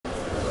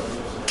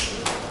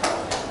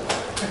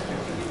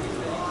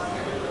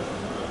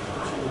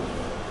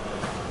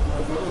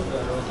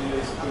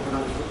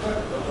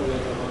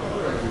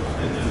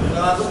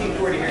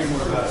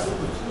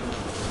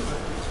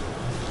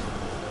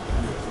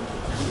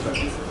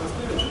быстро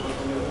поставить,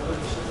 потом я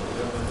буду сейчас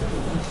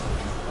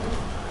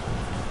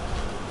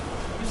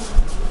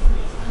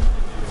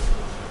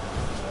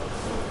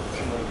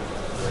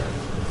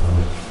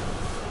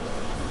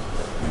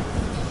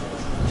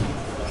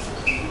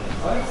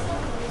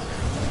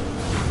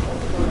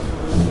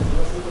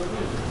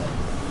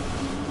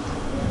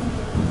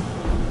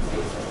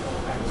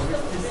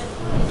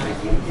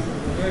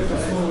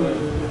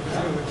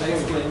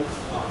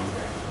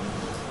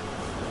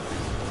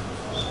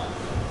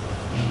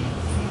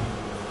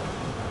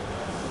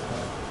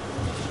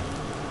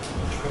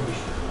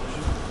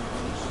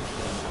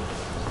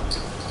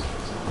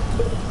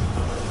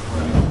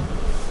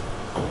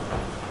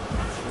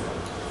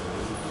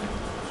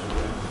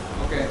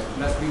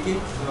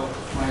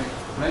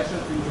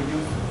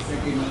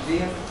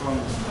Matveev from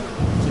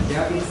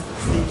Japanese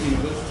State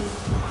University,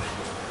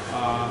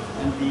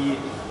 and the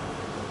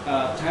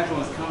title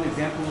is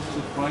Counterexamples to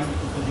Prime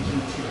Decomposition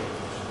Theory.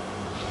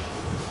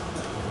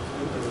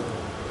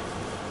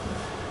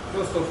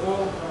 First of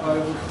all, I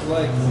would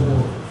like to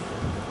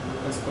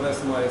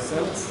express my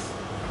thanks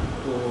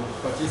to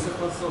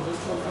participants of this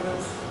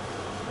conference.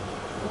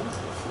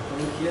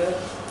 And here,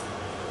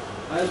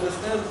 I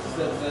understand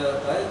that the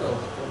title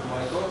of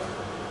my talk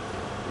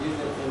is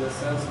in a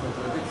sense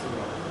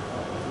contradictory.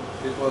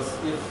 Because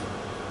if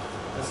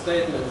a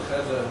statement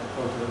has a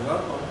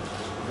counterexample,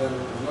 then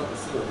it's not a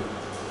theorem.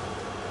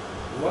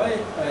 Why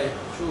I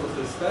choose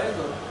this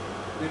title?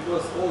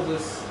 Because all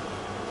this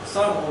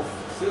sum of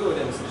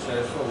theorems which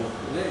I showed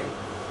today,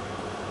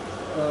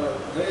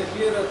 they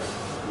appeared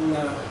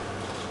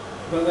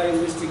when I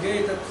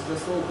investigated the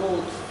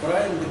so-called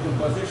prime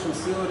decomposition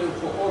theorem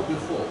for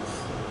orbifolds.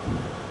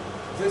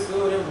 This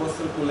theorem was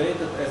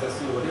circulated as a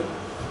theorem,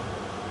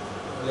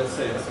 let's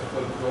say as a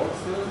folklore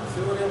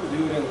theorem,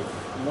 during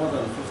more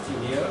than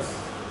 15 years,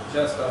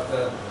 just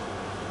after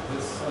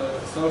this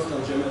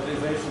Thurston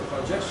geometrization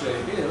conjecture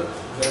appeared,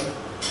 then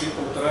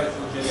people tried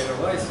to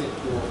generalize it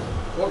to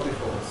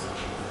orbifolds.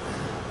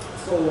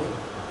 So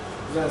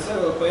then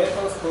several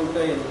papers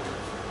contain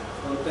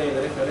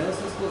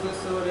references to this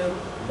theorem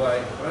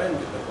by prime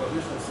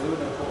decomposition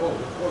theorem for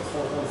orbifolds,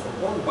 so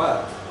on,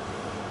 but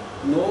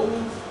no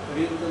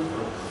written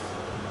proof.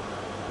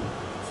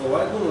 So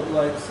I do not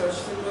like such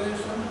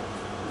situation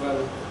when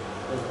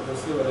the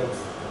theorem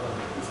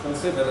is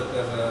considered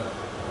as a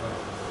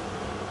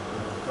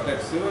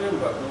correct theorem,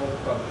 but no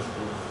published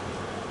proof.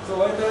 So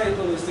I tried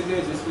to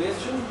investigate this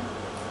question,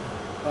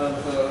 and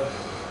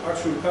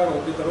actually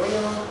Karl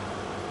Peteronio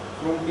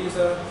from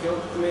Pisa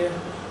helped me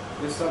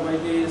with some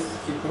ideas.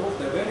 He proved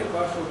a very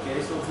partial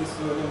case of this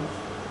theorem,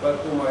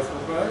 but to my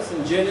surprise,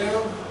 in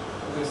general,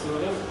 this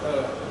theorem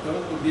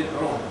turned to be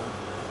wrong.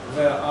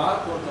 There are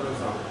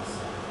counterexamples.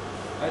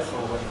 I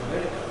show what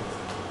very evident.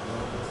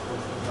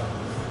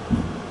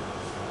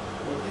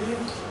 Okay.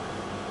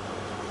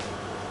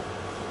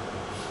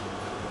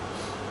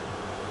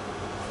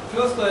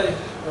 First, I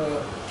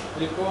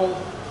recall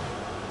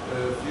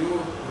a few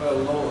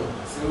well-known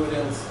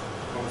theorems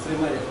from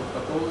three-manifold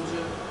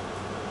topology.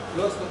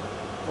 First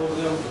of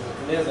them is the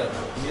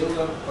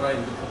Kneser-Milner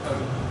prime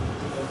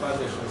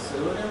decomposition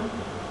theorem.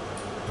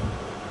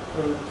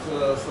 And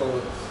so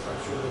it's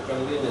actually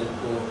convenient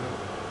to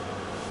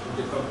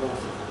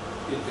decompose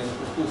it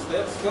into two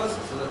steps. First,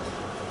 that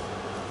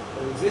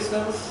for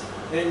existence,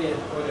 any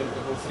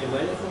orientable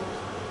three-manifold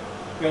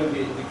can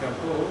be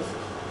decomposed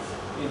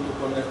into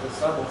connected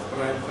sum of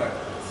prime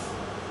factors.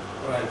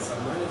 Prime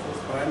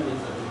submanifolds, prime means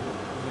that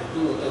they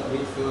do not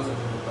admit further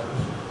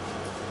decomposition.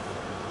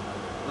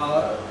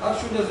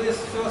 Actually,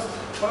 this first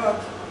part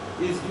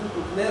is due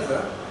to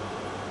Kneser.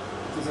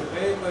 It is a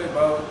paper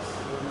about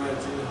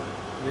 1920,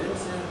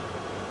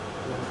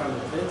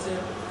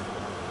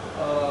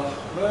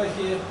 where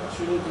he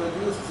actually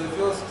introduced the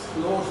first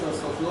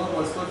notions of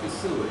normal surface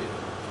theory.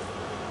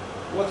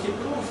 What he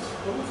proved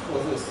for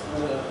this,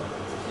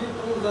 he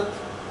proved that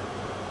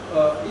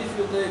if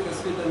you take a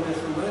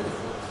three-dimensional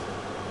manifold,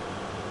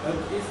 and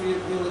if we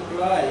will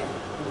apply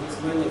to this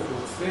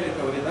manifold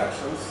spherical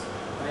reductions,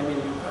 I mean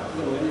you cut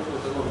the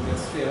manifold along a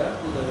sphere,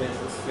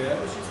 two-dimensional sphere,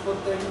 which is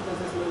contained in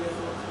this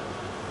manifold,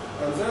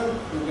 and then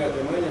you get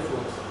a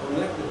manifold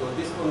connected or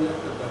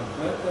disconnected and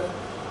matter,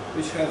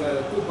 which has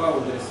two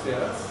boundary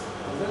spheres,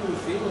 and then you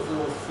fill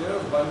those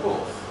spheres by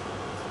balls.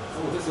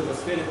 So this is a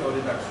spherical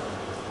reduction.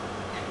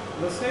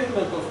 The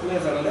statement of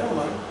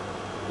Kneser-Lemma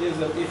is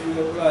that if you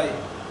apply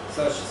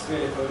such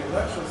spherical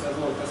reductions as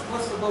long as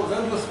possible,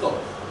 then you stop.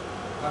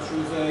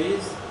 Actually, there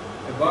is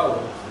a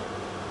bound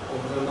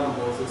of the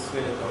number of the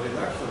spherical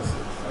reductions.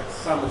 It's like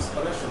some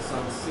expression,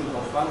 some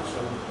simple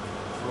function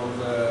from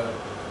the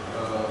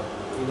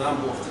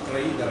number of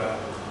tetrahedra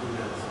in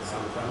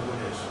some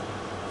triangulation.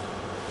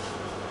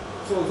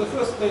 So the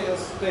first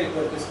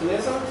statement is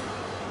Kneser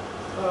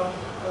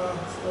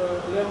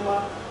lemma,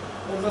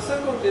 and the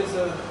second is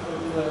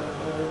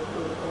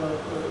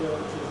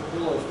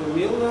belongs to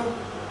Milner.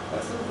 I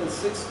think in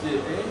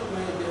 68,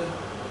 maybe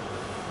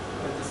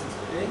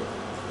 1968.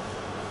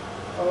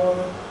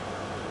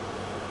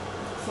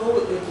 So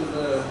it is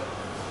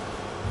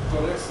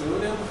correct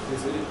theorem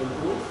is a written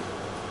proof.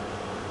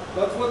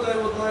 But what I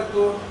would like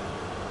to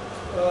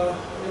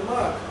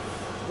remark,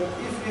 that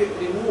if we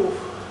remove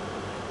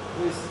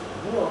this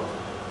not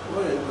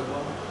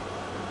orientable,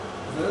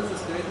 then the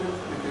statement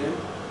became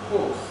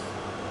false.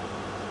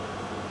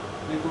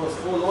 Because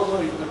for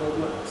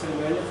non-orientable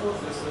semi-manifolds,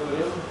 this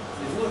theorem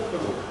is not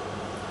true.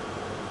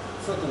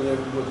 Certainly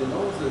everybody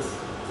knows this.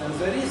 And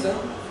the reason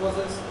for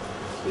this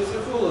is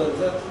the following,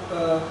 that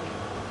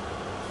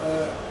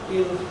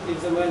if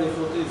the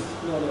manifold is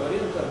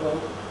non-orientable,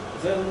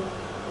 then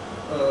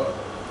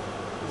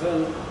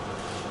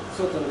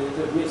certainly it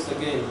admits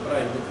again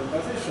prime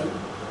decomposition,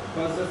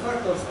 but the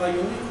factors are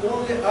unique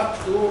only up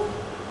to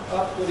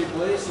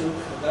replacing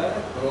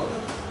direct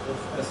product of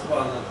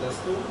S1 and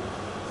S2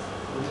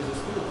 with the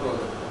still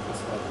product of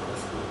S1 and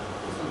S2.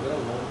 This is a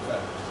well-known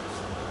fact.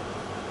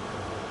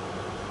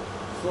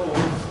 So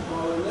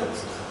our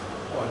next,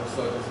 oh, I'm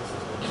sorry, this is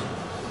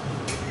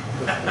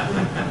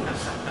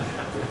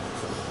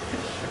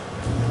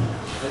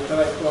I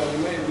tried to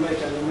make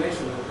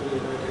animation and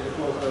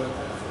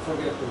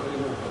forget to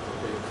remove it.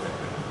 Okay.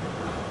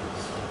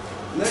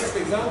 Next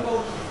example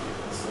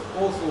is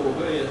also a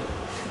very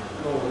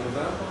known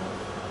example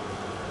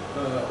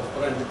of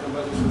prime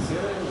decomposition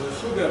theorem, the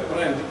sugar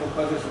prime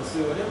decomposition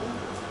theorem.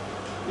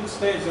 It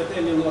states that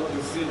any knot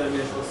in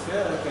three-dimensional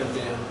sphere can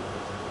be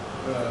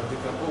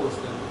decomposed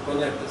and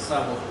connected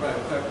sum of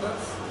prime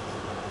factors.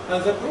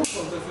 And the proof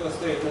of the first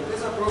statement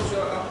is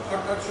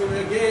actually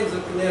again the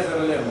Kneser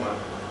lemma.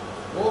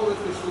 All that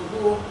we should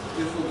do,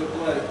 we should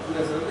apply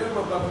Kneser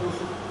lemma, but we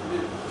should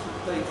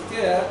take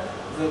care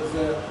that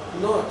the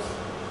knot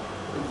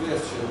in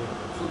question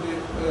should be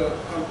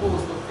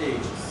composed of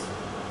edges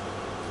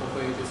of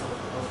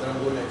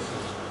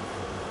triangulation,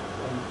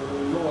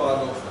 and no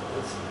other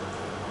obstacles.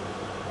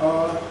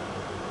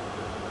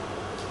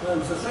 And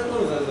the second,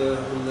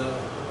 the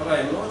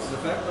prime knots, the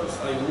factors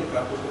are unique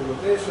up to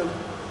permutation.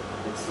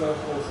 It's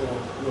also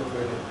not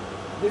very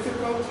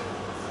difficult.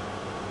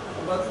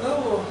 But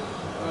now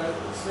I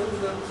think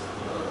that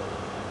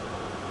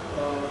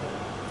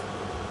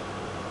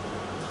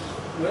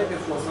maybe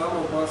for some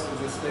of us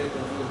this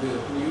statement will be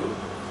new.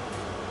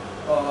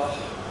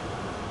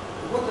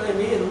 What I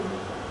mean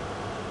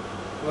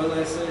when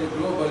I say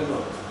global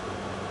knot.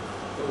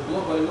 So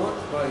global knot,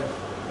 by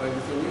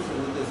definition,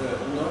 it is a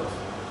knot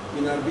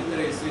in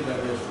arbitrary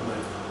three-dimensional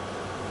manifold.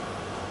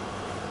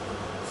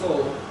 So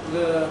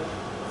the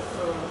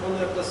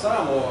connector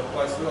sum or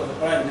vice versa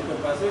prime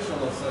decomposition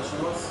of such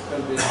knots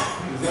can be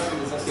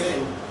exactly the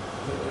same.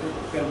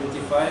 It can be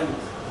defined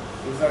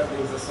exactly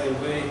in the same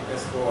way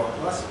as for a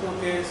classical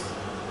case.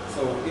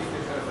 So if we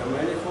have a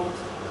manifold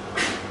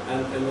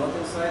and a knot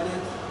inside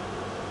it,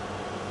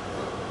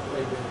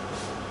 maybe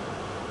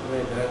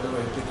I do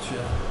a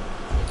picture.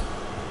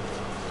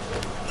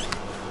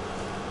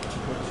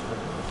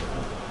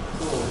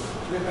 So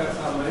we have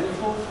some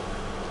manifold.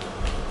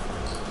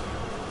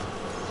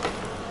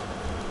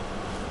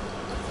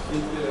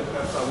 If we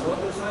have some knot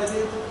inside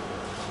it,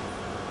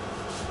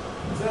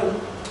 then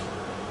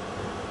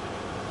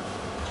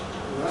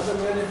another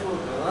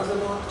manifold, another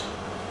knot,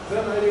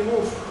 then I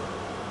remove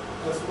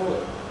a small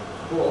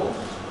ball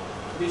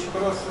which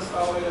crosses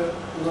our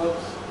knot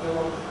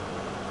along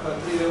a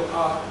trivial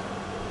arc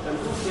and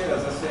put here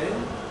the same.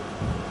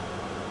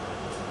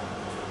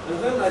 And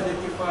then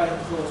identify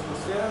those two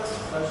spheres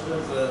such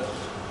that the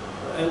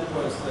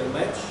endpoints they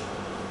match.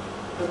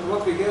 And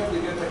what we get a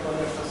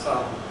connector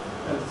sum.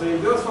 And the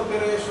inverse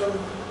operation,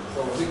 so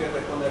we get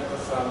a connector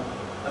sum.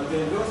 And the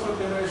inverse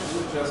operation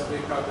would just be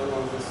cut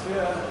along the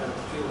sphere and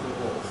fill the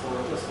ball. So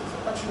this is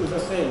actually the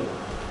same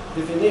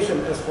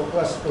definition as for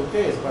classical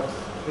case, but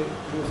it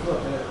is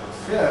not a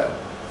sphere,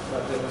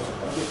 but a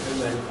arbitrary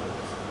manifold.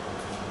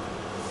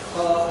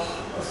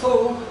 So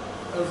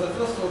the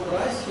first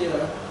surprise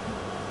here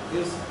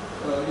is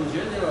in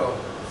general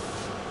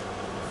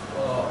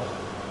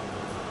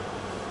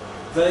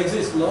there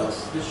exist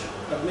knots which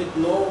admit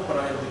no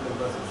prime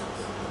decompositions.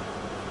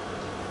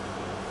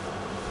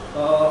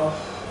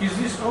 Is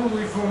this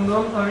only for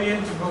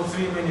non-orientable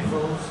three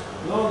manifolds?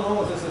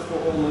 No, this is for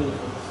all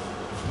manifolds.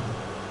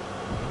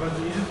 But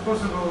is it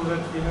possible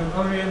that in an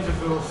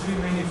orientable three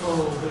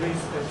manifold there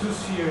is a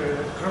two-sphere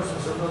that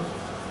crosses a knot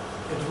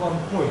at one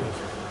point?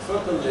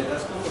 Certainly,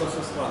 let's go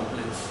process one,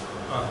 please.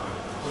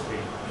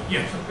 Okay.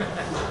 Yes.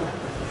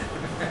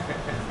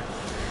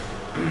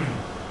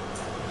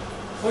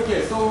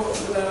 Okay, so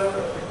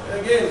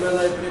again, when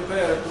I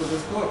prepared to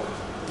this talk,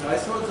 I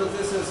thought that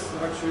this is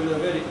actually a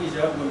very easy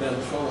argument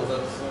to show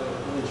that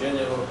in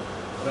general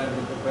prime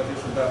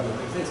decomposition does not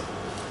exist.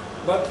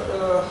 But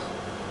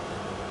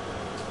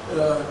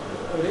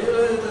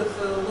really it's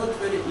not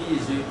very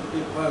easy. It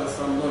requires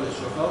some knowledge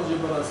of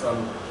algebra,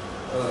 some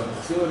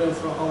theorems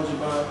from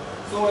algebra.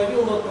 So I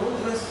will not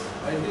prove this.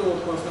 I will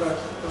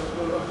construct.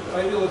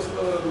 I will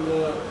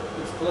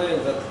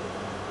explain that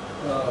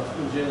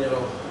in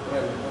general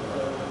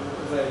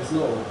there is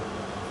no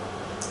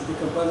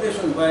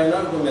decomposition by an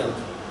argument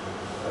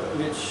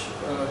which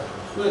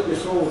let me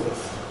show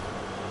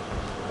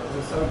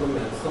this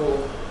argument. So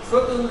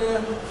certainly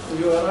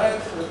you are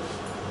right.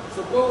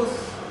 Suppose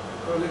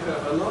we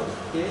have a knot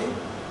K,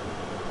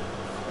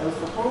 and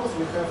suppose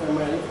we have a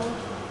manifold,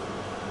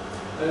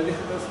 and we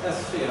have a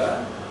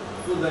sphere,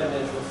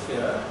 two-dimensional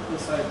sphere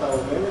inside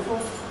our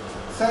manifold,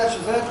 such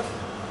that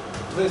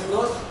this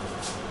knot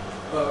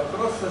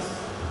crosses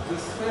the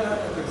sphere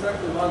at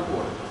exactly one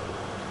point.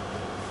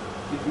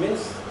 It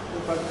means,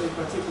 in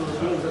particular,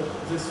 means that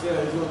this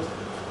sphere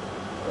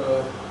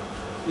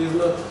is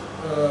not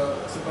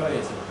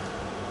separated.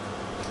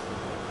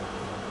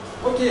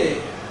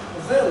 Okay,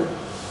 then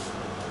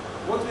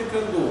what we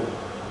can do?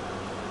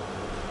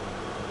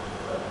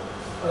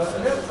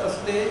 Let us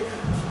take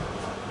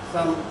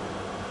some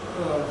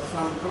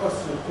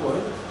crossing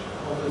point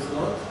of this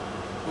knot,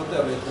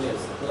 whatever it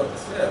means, not a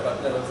sphere, but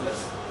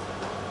nevertheless.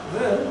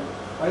 Then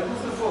I do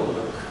the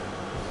following.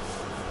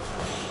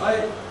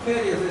 I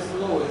carry this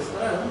lowest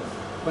strand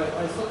by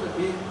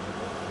isotropy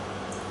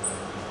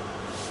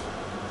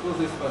to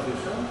this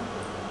position,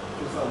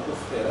 to some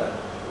sphere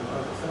on the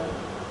other side.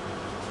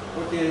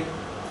 Okay,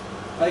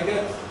 I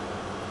get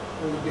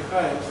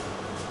behind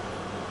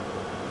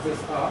this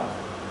arc,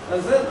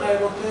 and then I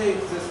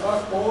rotate this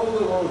arc all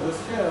along the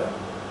sphere,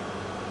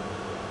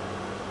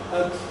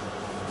 and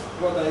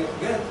what I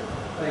get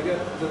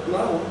that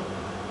now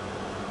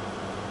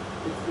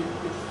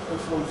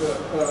it's from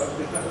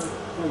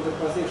the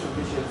position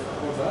which is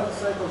on the other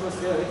side of the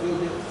sphere, it will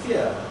be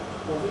here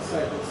on this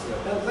side of the sphere.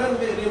 And then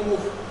we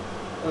remove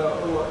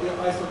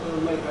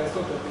make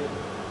isotropy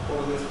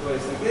of this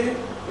place again.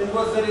 And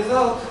what's the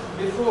result?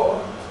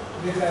 Before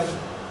we had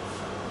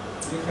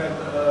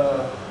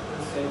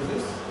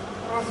this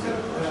crossing,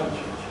 and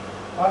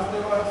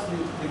afterwards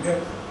we get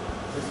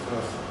this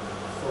crossing.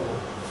 So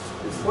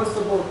it's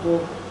possible to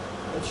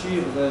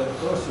achieve the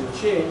crossing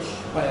change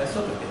by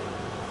isotropy.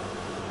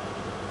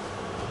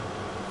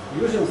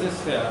 Using this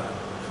sphere,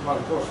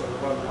 one portion,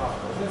 one half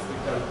of this, we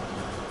can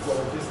go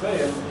this way,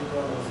 and we go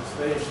on this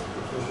way, it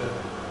will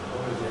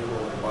already go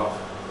above.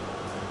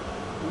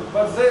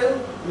 But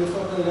then, we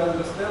certainly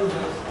understand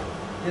that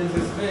in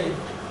this way,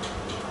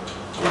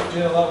 if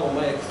we allow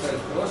make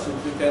straight crossing,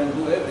 we can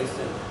do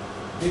everything.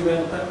 We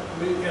can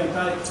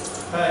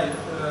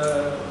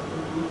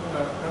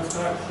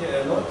construct here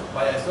a knot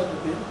by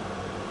isotropy.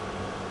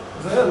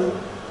 Then,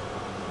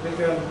 we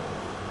can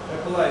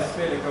apply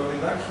spherical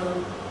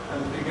reduction,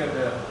 and we get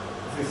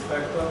this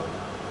factor.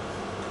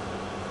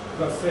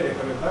 Not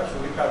spherical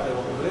reduction, we cut all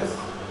of this.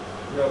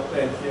 We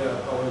obtain here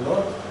our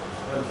knot,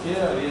 and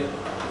here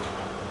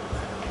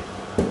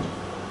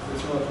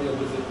this knot will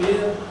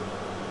disappear.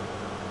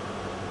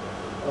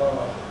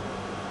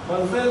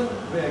 But then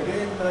we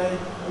again tie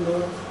a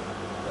knot,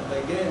 and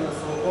again, and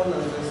so on,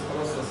 and this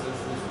process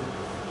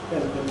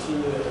can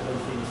continue at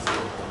infinity.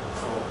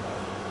 So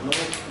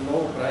no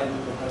prime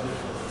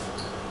decomposition.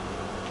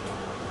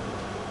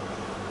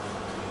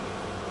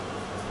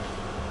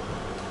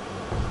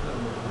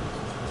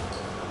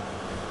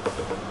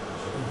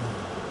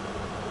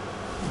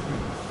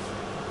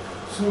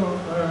 So,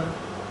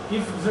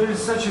 if there is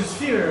such a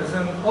sphere,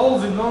 then all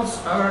the knots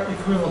are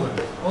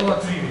equivalent, all are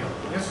trivial,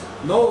 yes?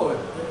 No,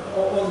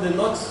 all the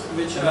knots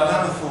which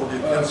are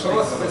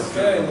across the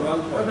sphere in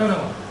one point.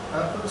 No.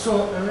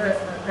 So,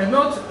 a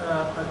knot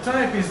a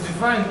type is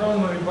defined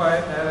only by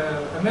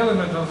an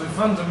element of the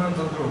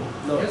fundamental group,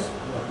 No, yes?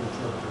 no.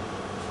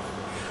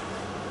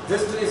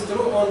 This is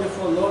true only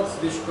for knots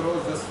which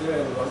cross the sphere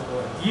in one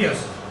point.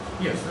 Yes,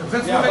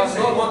 that's Yeah, what I but say.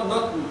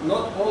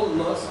 not all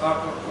knots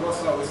are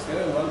cross our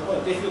sphere in one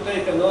point. If you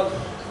take a knot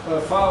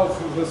far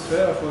from the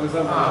sphere, for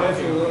example,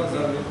 okay. knot,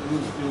 then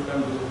you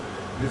can do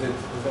with it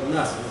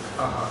nothing.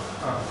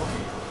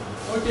 Okay.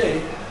 Okay.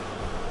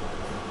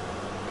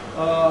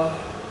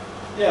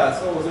 Yeah,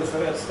 so this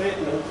red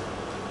statement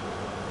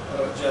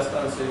just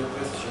answer your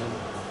question.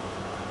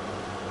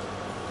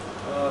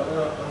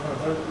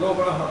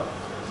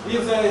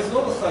 If there is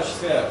no such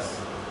spheres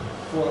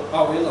for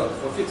our knot,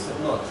 for fixed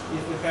knot,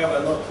 if we have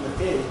a knot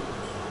K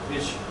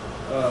which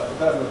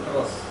doesn't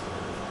cross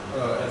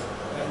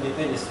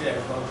any sphere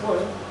at one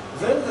point,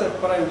 then the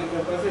prime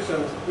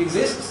decomposition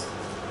exists.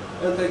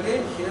 And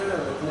again, here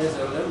at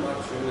Netherlands,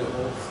 actually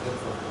all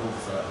steps of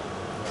proofs are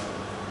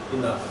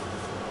enough.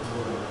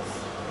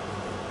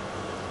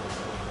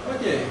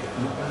 Okay.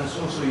 And it's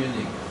also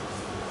unique.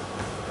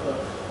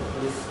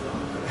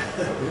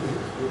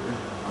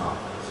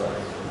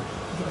 Sorry.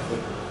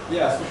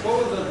 Yeah,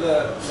 suppose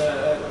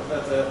that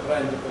the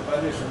prime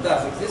decomposition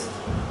does exist.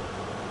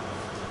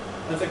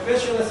 And the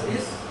question is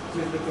this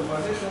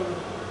decomposition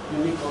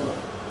unique or not?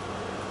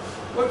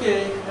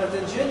 Okay, and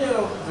in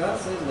general, the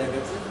answer is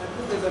negative. I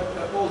think it's an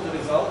old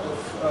result of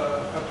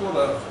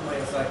Katura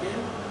Miyazaki,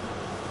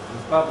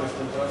 published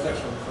in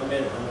Transaction of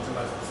American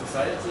Mathematical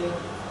Society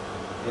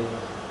in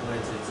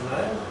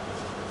 1989.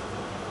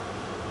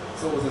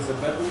 So this is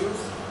bad news,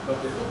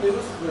 but the good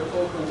news, the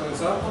all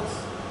counterexamples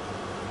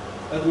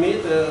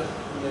admit,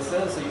 in a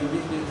sense, a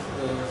unique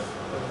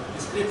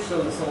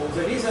description. So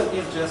the reason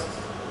is just,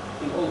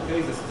 in all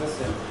cases, the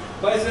same.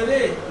 By the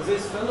way,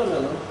 this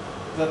phenomenon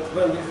that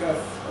when we have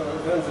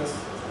when this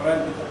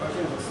prime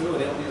decomposition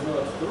theorem is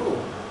not true.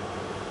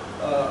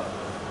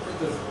 It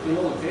is in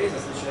all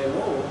cases, which I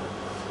know,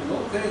 in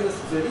all cases,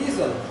 the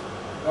reason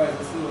why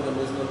the theorem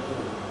is not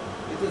true,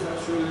 it is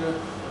actually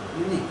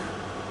unique.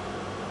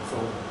 So,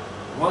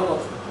 one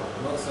obstacle,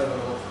 not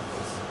several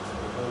obstacles.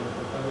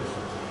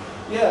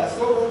 Yeah,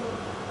 so,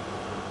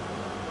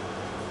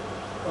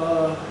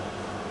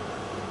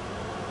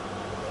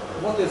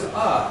 what is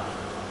R?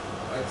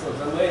 Right, so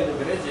the main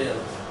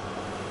ingredient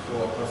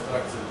for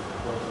constructing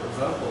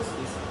counterexamples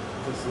is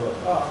this word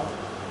R.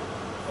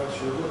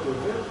 Actually, what we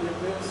did, it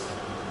is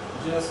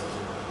just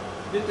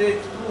we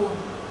take two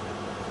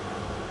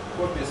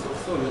copies of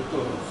solid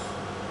terms,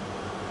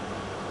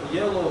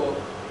 yellow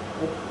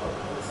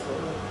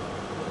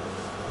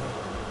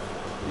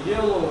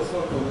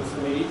circle with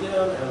a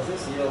meridian, and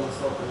this yellow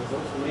circle is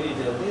also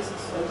meridian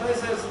disks, and I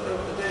said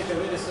take a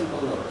very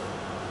simple note,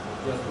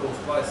 just go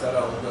twice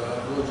around the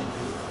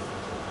longitude.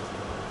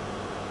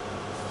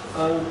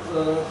 And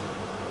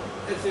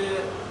if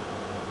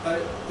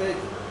I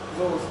take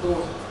those two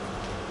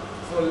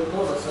solid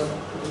nodes and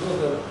do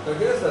them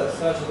together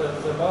such that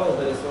the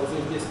boundaries of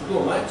this disk do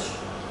match,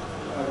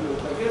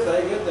 together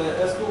I get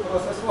S2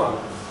 cross S1.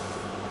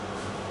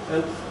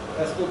 And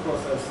S2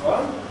 cross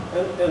S1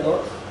 and a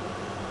knot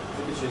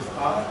which is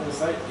R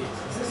inside it.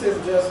 This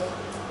is just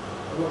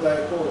what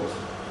I called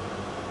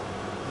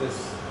this.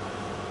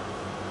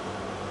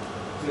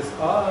 This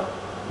R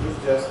is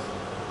just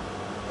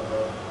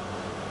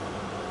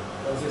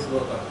this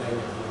not obtained in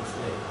this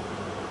name.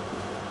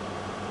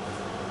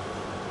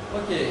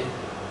 Okay.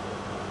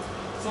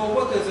 So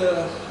what is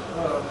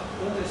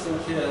interesting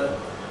here,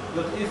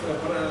 that if a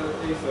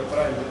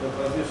prime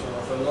decomposition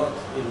of a knot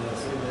in a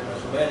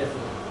three-dimensional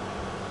manifold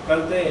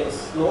contains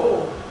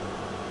no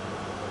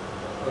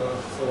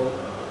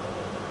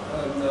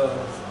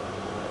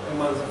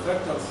among the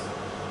factors,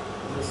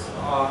 this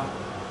R,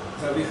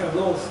 that we have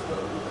no,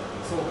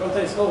 so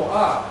contains no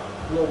R,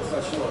 no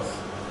such knots.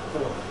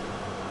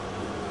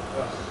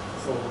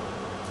 So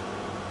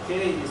K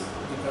is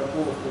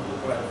decomposed into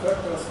prime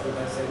factors, and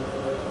I say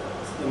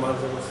among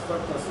those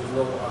factors is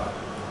no R.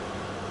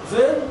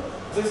 Then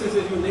this is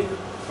a unique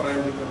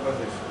prime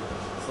decomposition.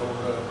 So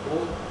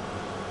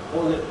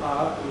only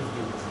R is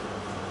used.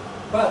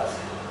 But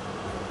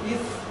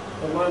if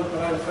among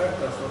prime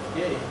factors of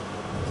K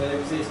there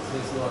exists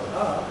this knot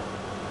R,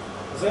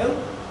 then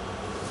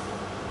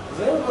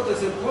what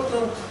is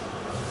important,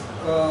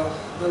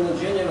 then in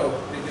general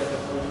we get a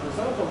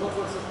counterexample, but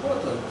what's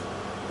important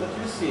that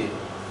you see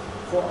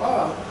for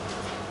R,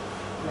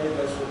 maybe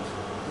I should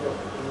draw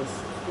this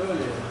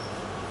earlier,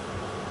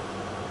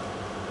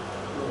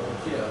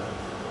 here.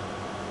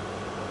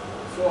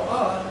 For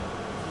R,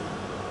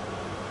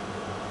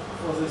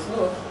 for this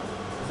knot,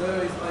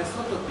 there is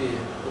isotropy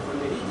of a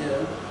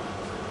meridian.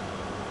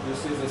 You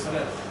see this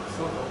red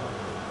circle,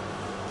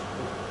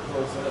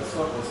 those red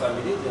circles are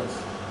meridians.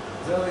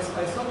 There is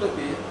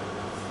isotropy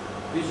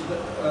which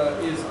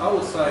is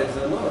outside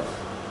the knot,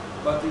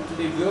 but it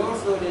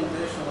reverses the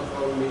orientation of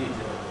our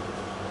meridian.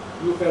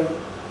 You can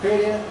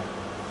carry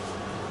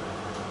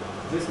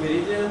this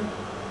meridian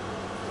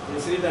in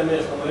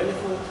three-dimensional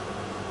manifold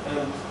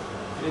and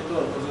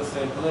return to the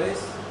same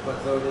place,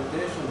 but the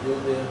orientation will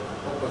be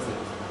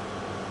opposite.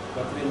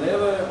 But we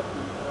never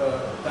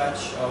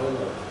touch our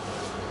knot.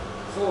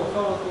 So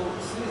how to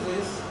see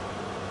this?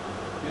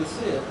 You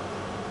see,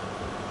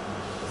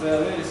 they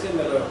are very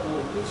similar to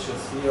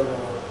pictures,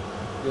 yellow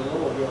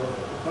below, yellow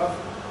above.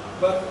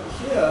 But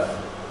here,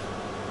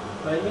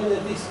 I mean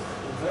a disk,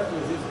 exactly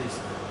this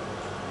disk.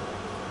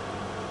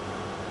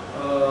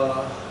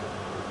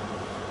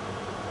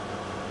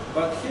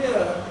 But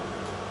here,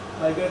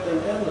 I get an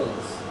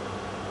annulus.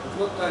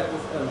 What type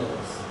of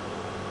annulus?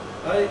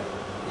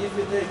 If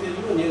we take a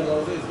union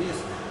of this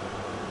disk,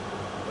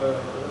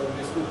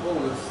 these two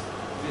poles,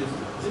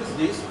 this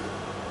disk,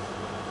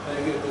 I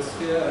get a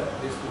sphere,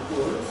 these two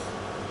poles,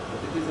 but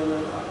it is an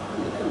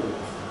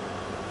annulus.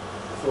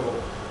 So,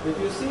 if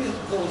you see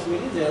those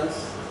meridians,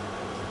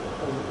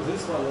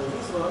 this one and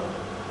this one,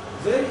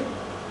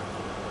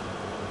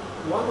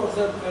 one of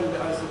them can be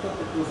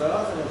isotopic to the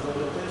other and the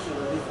orientation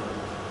are different.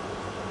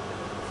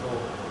 So,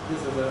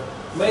 this is the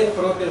main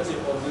property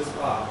of this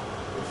R.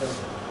 You can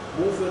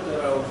move it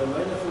around the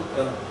manifold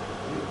and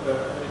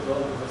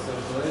return to the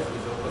same place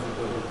with opposite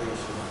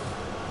orientation.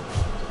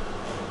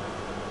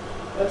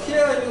 And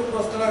here I will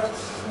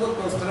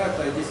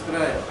I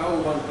describe how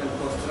one can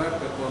construct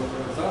a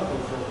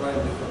counterexample for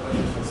prime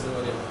decomposition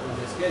theorem in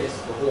this case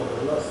for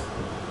global loss.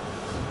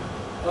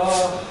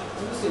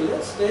 You see,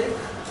 let's take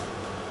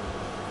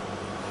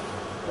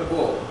a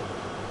ball,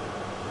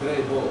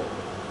 gray ball,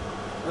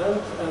 and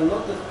a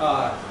knotted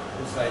R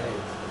inside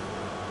it.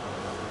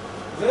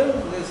 Then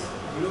these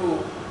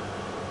blue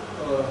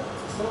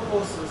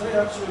circles, they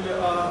actually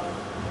are,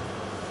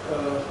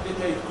 we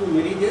take two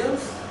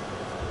meridians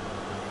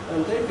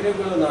and take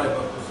regular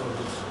neighborhoods of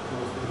those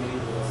two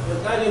meridians.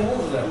 And I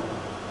remove them.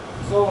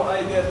 So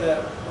I get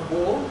a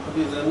ball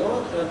with a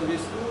knot and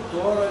with two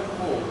toroid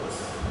poles.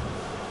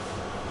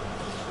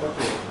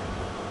 Okay.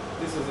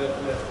 This is the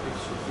left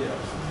picture here.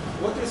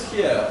 What is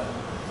here?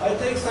 I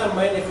take some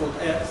manifold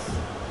X,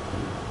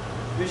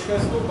 which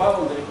has two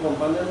boundary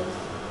components,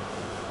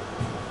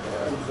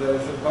 and there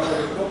is a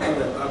boundary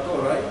component at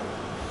all, right?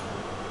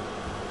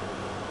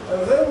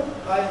 And then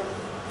I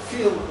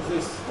fill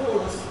this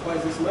force by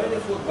this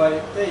manifold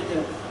by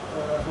taking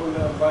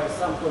by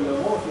some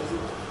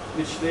homomorphism,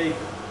 which take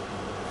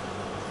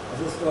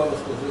this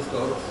torus to this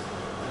torus,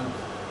 and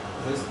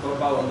this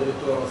boundary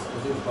torus to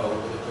this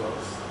boundary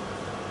torus.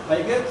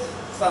 I get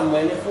some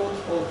manifold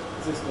of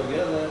this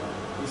together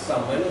with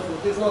some manifold.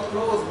 It's not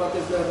closed, but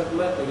it doesn't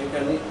matter. We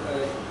can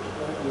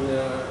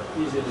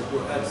easily to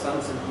add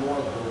something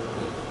more to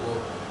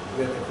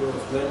get a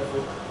closed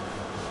manifold.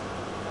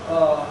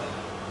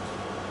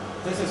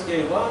 This is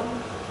K1,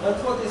 and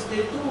what is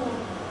K2?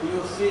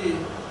 You see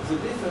the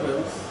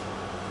difference,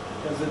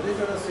 and the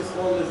difference is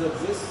only that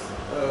this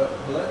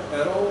black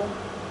arrow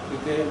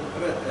became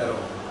red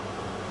arrow.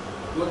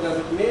 What does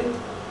it mean?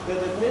 That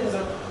it means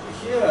that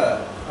here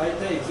I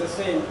take the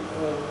same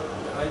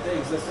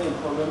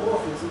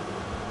homomorphism,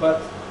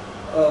 but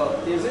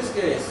in this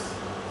case,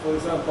 for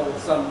example,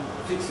 some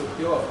fixed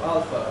curve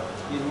alpha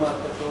is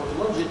mapped across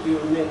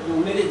longitude to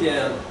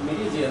meridian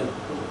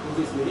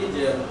to this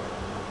meridian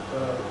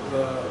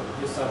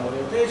with some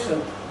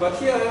orientation. But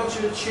here I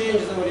actually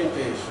change the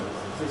orientation.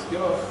 This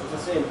curve, the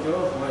same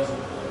curve, is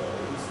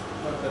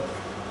mapped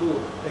to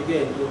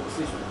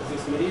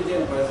this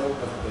meridian by the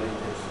opposite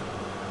orientation.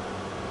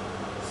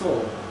 So,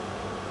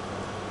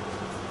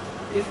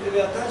 if we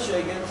attach,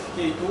 I get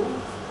K2,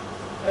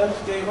 and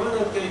K1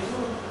 and K2,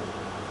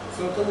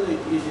 certainly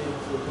easy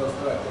to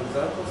construct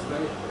examples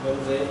when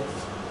they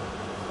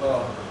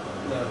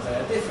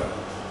are different.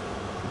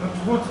 But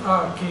what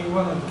are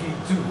K1 and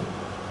K2?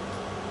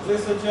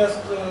 This is just,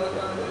 it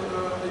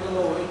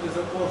is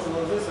a portion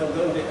of this, and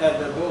then we add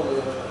the ball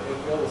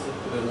equality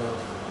to the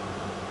node.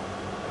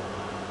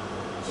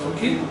 So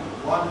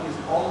K1 is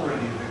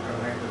already the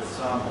connected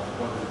sum of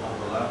what is on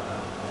the left hand.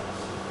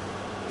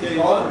 It's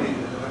already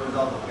the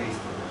result of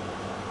pasting.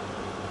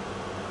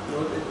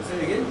 Say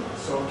again?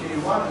 So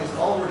K1 is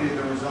already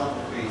the result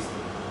of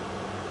pasting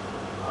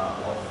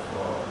of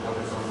what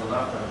is on the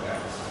left hand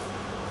x.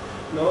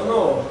 No.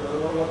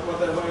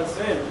 What I was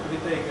saying, we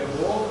take a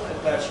ball,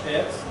 attach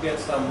X, get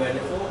some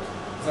manifold.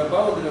 The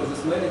boundary of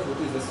this manifold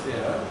is a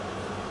sphere,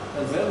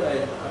 and then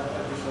I add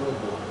additional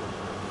ball.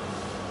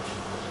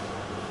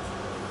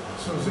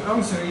 So the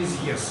answer is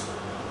yes.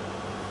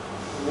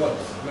 What?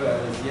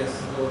 Yes.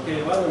 So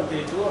K1 and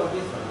K2 are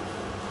different.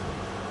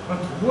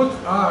 But what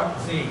are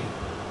they?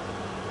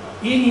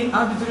 Any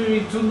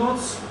arbitrary two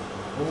nodes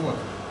or what?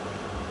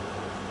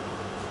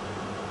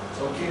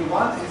 So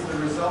K1 is the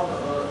result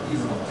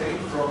is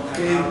obtained from an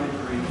K-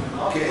 arbitrary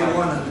knot.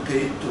 K1 and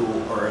K2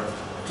 are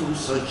two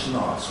such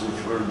knots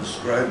which were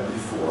described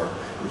before,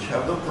 which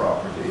have the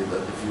property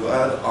that if you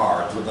add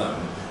R to them,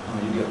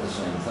 you get the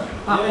same thing.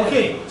 Yeah.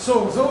 Okay,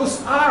 so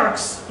those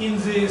arcs in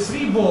the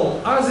three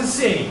ball are the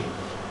same.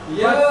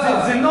 Yeah.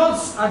 But the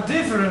knots are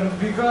different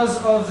because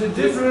of the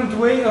different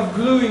way of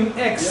gluing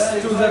X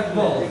to that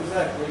ball.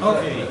 Exactly.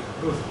 Okay,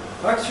 good.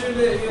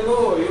 Actually,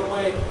 you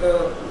might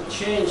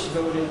change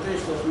the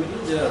orientation of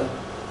meridian.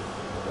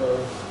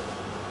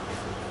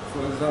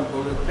 For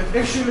example, But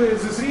actually,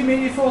 the three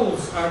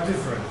manifolds are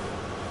different.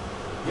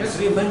 yes,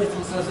 three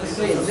manifolds are the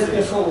same. Let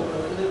me show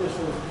the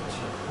picture.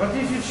 But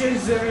if you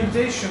change the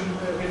orientation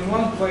in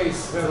one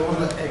place, then on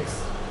the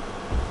X.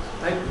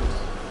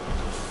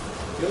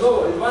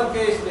 In one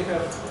case we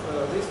have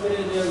this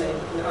meridian,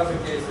 in other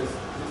cases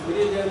this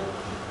meridian,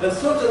 and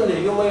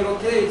certainly you may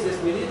rotate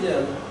this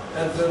meridian,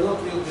 and the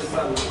knot will be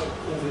done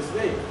in this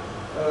way.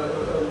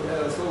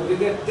 So we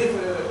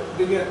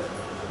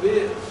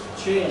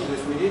change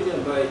this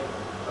meridian by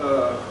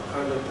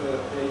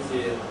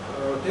 180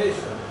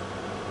 rotation.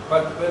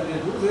 But when we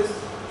do this,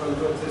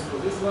 convert this to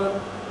this one,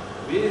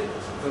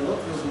 the knot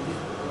will be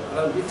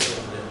run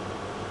differently.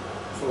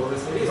 So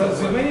this is But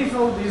the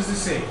manifold is the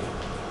same.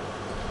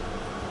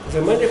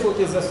 the manifold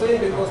is the same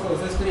because of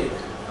this trick.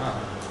 Ah.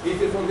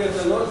 If you forget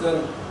the knot,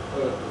 then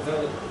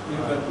you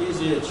can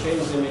easily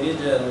change the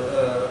meridian,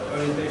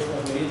 orientation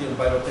of meridian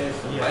by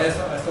rotation. Yes.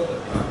 I thought of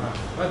it.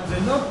 But the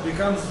knot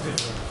becomes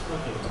different.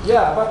 Okay.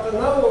 Yeah, but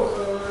now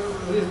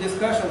this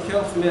discussion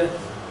helps me.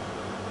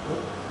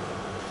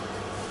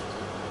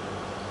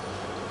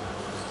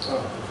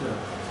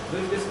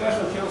 This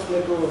discussion helps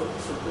me to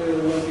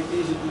make it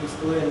easy to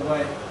explain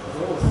why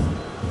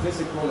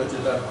this equality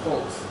that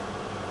holds.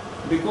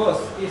 Because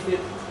if we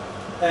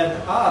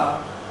add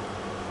R,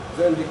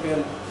 then we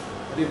can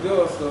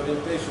reverse the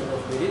orientation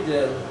of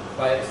meridian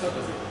by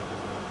isotopy.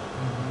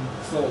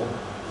 So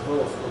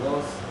those to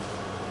those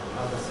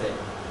are the same.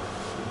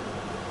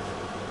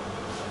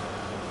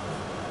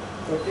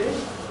 Okay?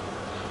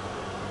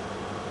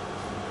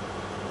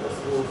 Let's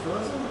go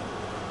further.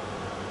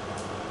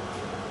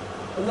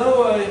 And now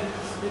I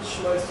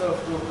switch myself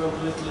to a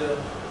completely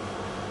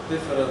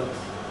different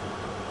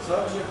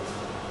subject.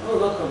 No,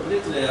 not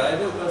completely. I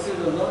will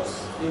consider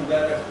knots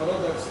indirect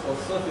products of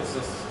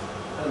surfaces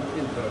and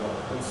interval,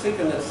 and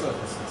thickened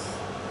surfaces.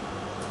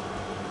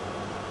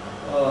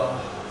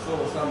 So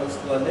some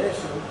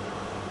explanation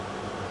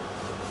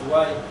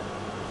why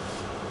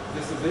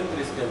this is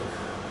interesting.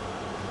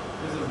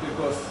 This is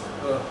because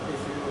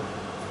if you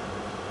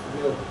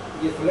will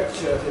give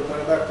lectures,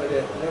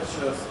 introductory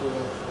lectures to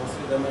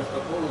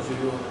three-dimensional topology,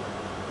 you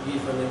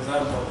give an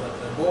example that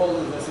a ball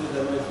is a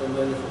three-dimensional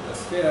manifold, a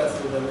sphere is a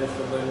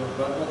three-dimensional manifold,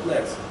 but not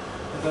next.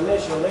 As I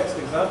mentioned, next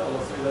example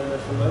of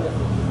three-dimensional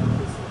manifold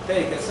is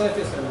take a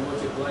surface and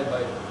multiply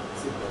by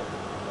sigma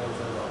times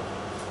n1.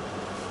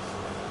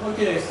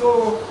 Okay,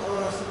 so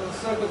the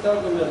second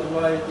argument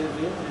why it is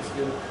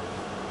interesting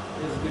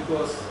is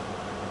because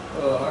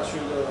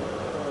actually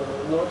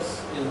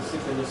knots in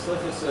synchronous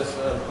surfaces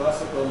and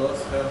classical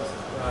knots have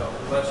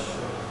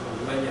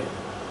many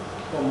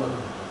common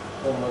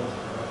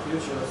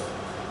features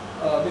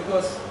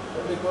because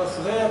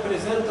they are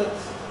presented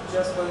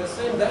just by the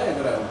same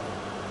diagram.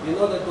 In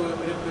order to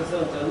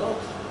represent a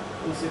knot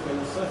in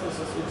synchronous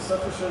surfaces, it's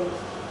sufficient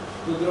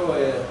to draw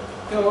a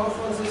curve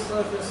on this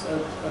surface,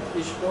 and at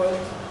each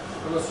point,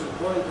 crossing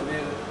point, we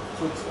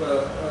could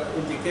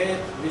indicate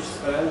which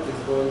strand is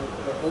going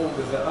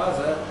over the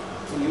other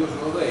in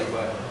usual way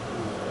by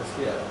a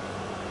sphere.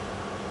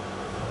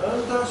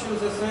 And actually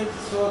the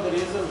third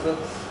reason that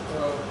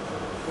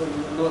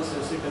knots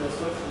in synchronous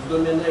surfaces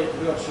dominate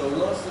virtual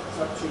knots, it's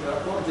actually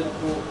according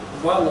to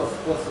one of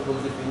possible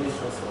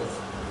definitions of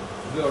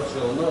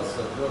virtual knots.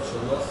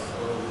 Virtual knots,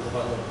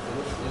 one of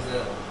definition, is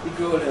the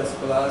equivalence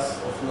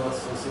class of knots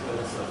in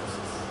synchronous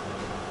surfaces.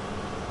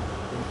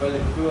 We call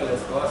it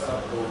equivalence class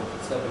up to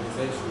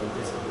stabilization and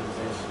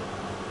destabilization.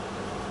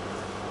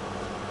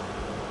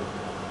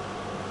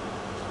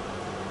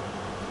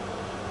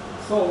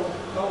 So,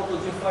 how to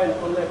define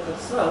connected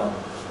sum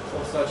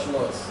of such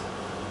knots?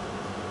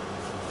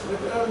 The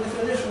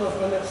definition of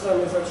connected sum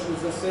is actually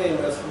the same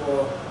as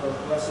for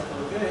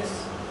classical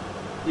case.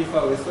 If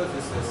our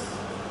surfaces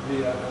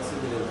we are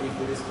considering if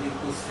we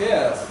restrict to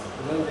spheres,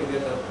 then we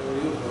get a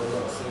usual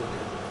knot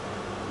theory.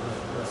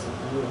 Nothing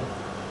new.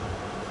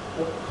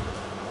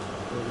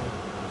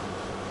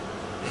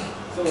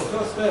 So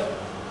first step,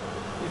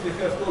 if you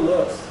have two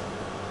knots,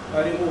 I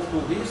remove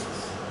two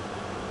disks,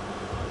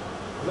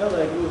 then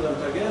I glue them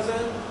together,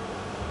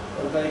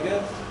 and I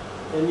get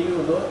a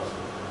new knot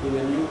in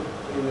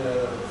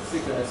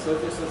synchronous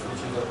surfaces,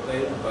 which is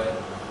obtained by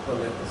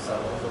connected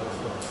sum of those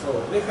knots. So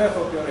we have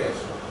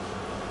operation.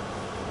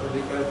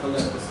 We can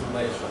connect the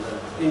summation. And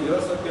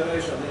inverse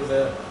operation is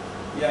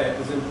it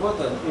is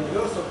important.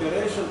 Inverse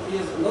operation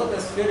is not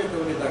a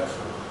spherical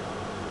reduction.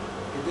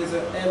 It is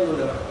an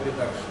annular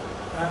reduction.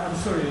 I'm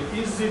sorry,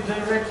 is the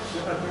direct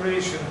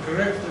operation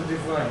correctly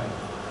defined?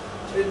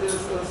 It is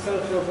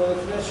essential for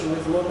the question,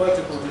 it's more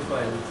multiple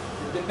defined.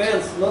 It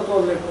depends not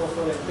only on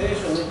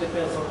orientation, it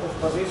depends on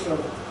position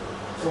of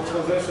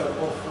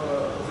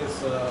this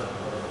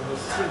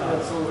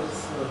sequence.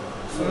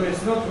 So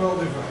it's not well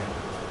defined.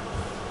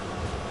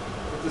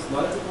 It is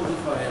multiple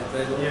defined. I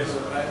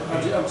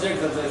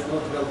object that it's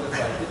not well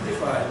defined. It's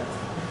defined.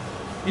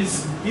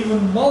 It's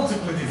even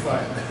multiply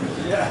defined.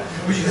 Yeah.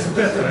 Which is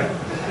better.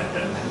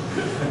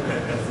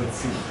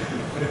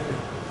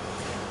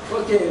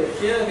 Okay,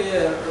 here we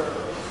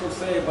should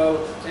say about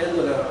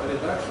annular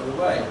reduction.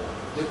 Why?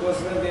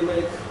 Because when we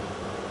make,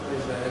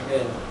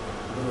 again,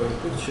 draw a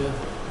picture.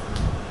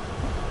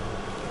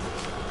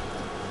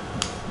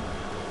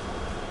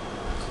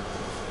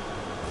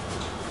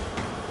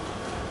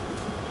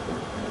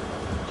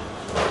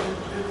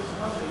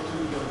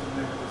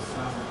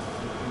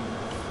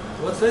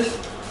 What's this?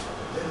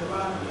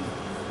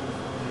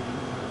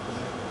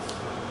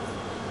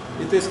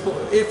 It is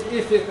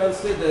if we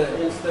consider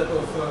instead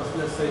of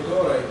let's say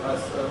tori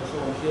as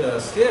shown here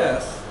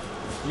spheres,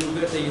 you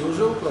get a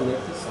usual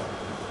connected sum.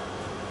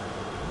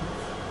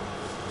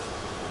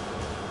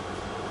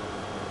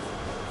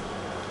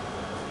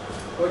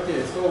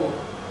 Okay, so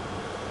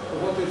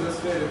what is the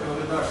spherical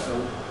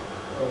reduction?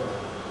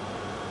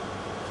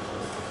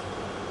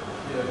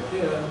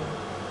 Here.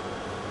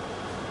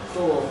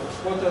 So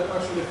what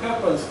actually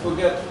happens to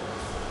get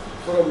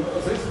from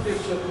this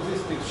picture to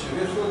this picture?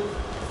 We should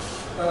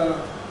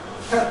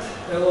cut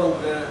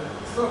along the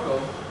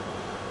circle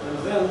and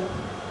then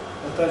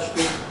attach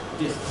two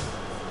disks.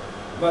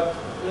 But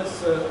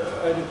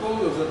I recall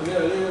you that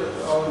really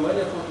our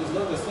manifold is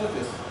not a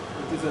surface.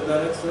 It is a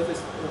direct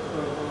surface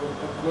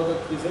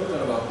product with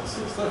interval. It's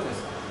a surface.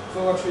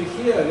 So actually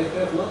here we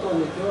have not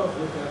only curve,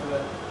 we have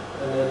an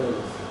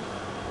annulus.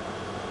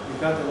 We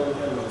cut along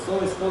annulus.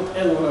 So it's called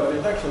annular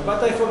reduction.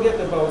 But I forget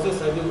about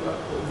this. I will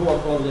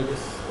work only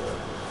with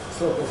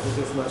circles,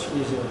 which is much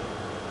easier.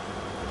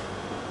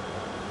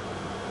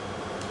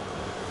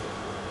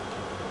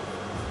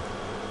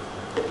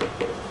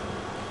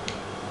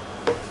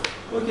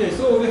 Okay,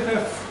 so we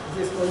have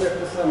this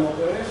connected sum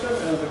operation,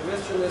 and the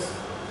question is,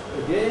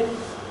 again,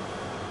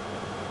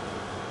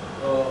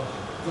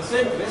 the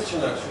same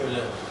question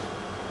actually,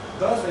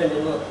 does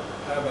any knot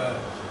have a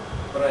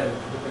prime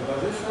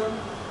decomposition?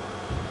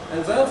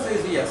 And the answer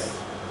is yes.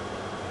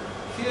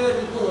 Here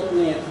we do not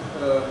need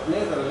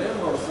neither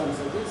lemma or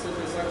something else. It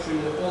is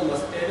actually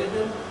almost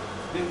evident,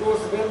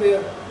 because when we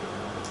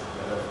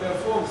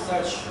perform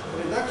such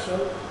reduction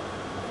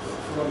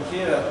from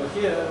here to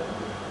here,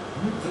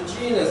 the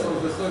genus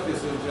of the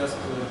surface will just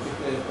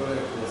behave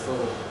correctly. So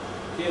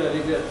here we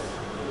get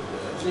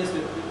genus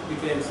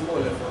became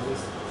smaller for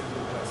this.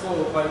 So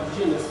by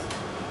genus,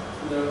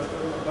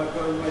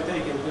 by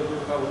taking into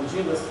account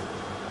genus,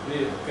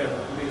 we can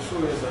be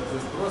sure that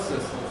this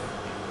process of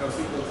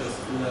consequences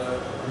in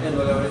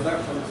annular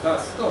reduction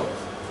has stopped.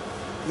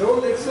 The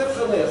only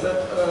exception is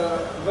that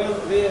when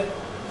we,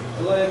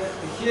 like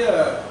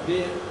here, we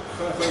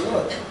have a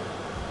knot,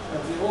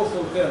 and we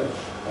also can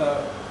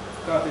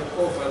cut it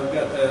off and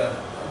get an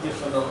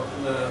additional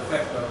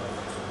factor.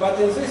 But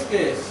in this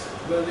case,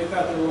 when we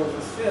cut along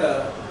the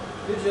sphere,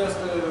 we just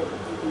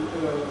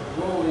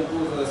go into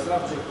the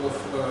subject of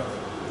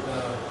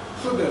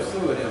Schubert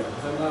theorem.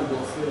 The number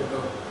of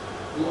spherical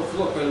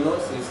local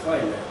knots is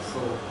finite. So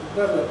it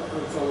doesn't,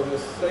 so the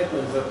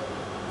statement that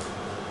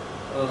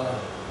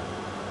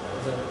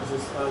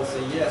this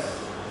answer yes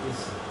is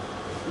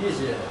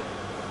easier.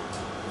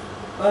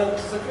 And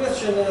the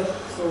question is,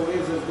 so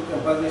is this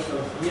decomposition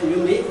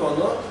unique or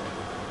not?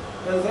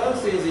 And the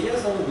answer is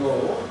yes and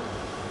no.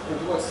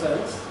 In what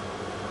sense?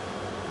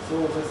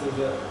 So this is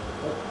the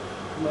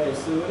main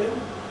theorem.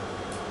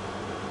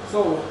 So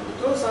it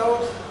turns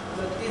out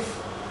that if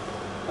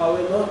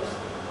our knot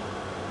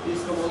is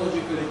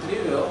homologically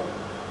trivial,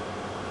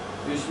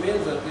 which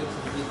means that it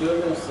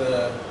determines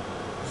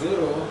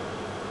zero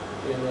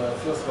in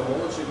first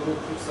homology group,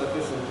 it's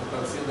sufficient to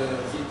consider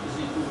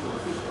Z2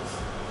 coefficients.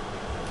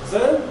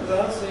 Then the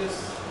answer is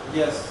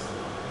yes,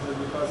 the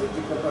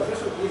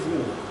decomposition is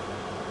unique.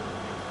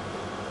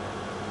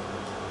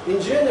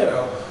 In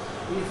general,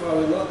 if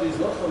our knot is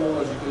not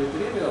homologically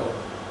trivial,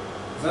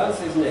 the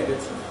answer is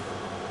negative.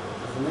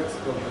 The next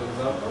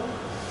counterexample.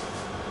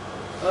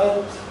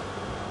 And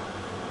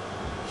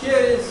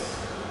here is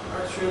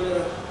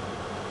actually,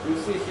 you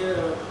see here a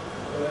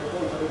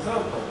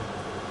counterexample.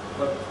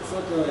 But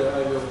certainly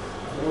I will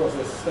draw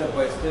this step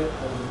by step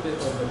on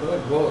the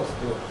blackboard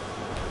to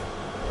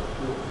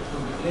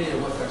be clear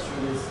what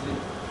actually is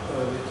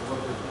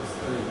what it is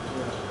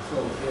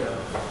shown here.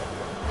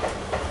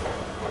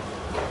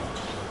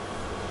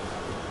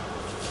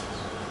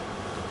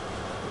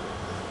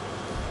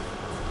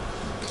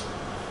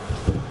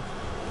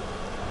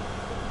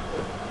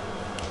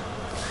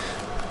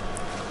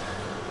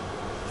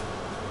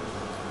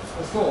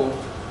 So,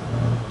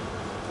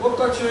 what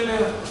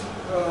actually,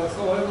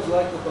 so I would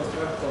like to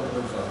construct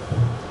counterexample.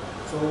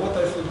 So what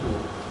I should do?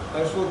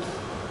 I should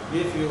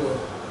give you,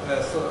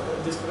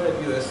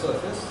 describe you a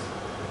surface,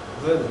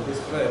 then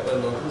describe a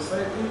knot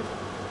inside it,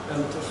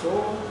 and to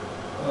show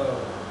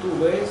two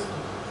ways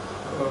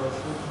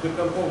to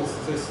decompose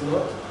this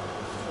knot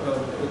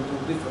into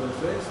different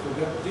ways to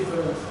get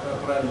different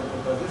prime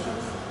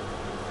compositions.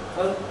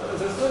 And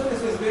the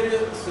surface is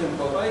very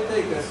simple. I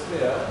take a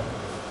sphere,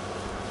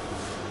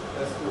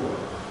 S2.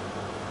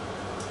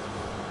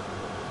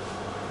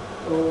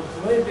 So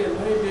maybe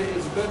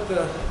it's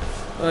better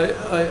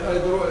I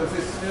draw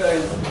this sphere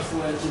in a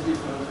slightly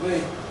different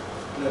way.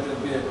 Let it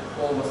be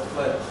almost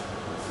flat.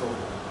 So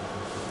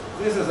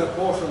this is a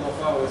portion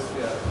of our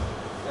sphere,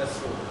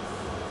 S2.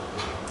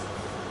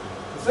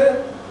 Then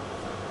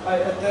I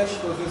attach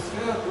to this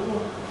sphere two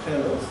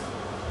handles.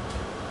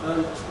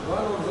 And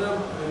one of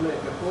them I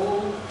make a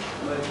hole,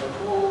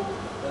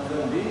 and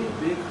then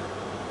big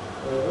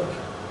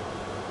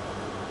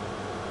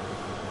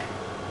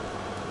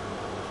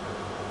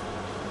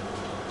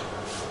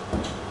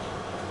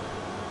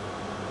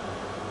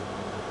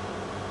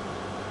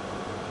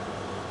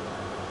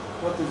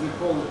what is it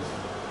called?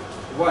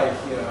 Y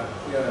here.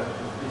 Here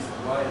is this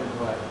Y and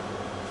Y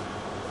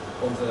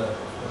on the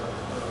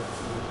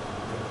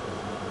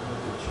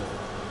picture.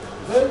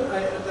 Then I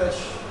attach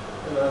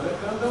another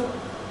handle.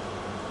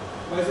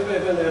 By the way,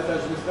 when I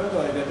attach this handle,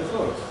 I get a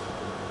torus.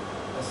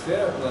 A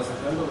sphere plus a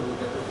handle will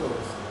get a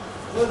torus.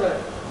 Then I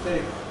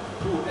take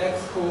two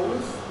X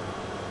holes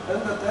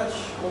and attach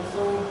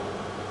also,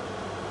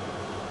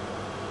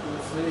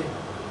 let's say,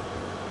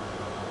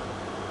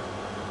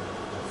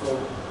 so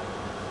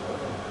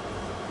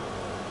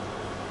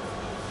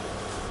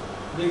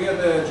we get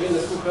a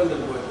genus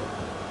 200 body.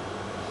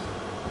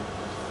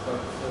 But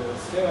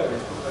sphere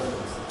is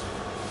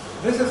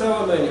 200. This is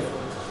our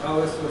manifold,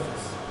 our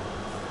surface.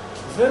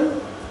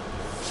 Then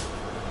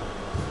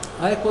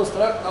I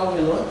construct our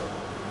knot,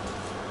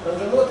 and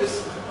the knot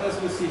is, as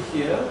we see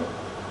here.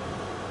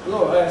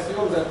 No, I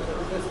assume that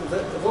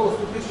those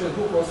two pictures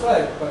do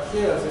coincide, but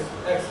here this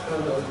X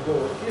handle is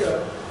going here,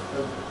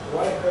 and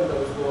Y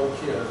handle is going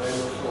here, as I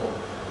will show.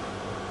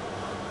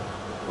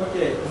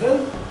 Okay,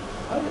 then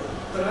I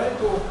try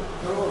to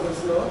draw this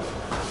knot.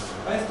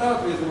 I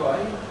start with Y,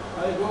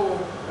 I go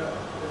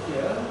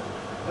here,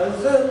 and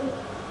then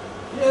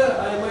here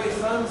I make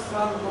some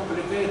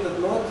complicated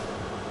knot,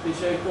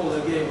 which I call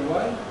again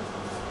Y,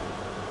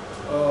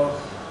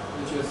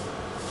 which is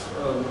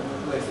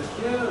place it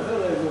here,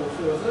 then I go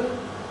further,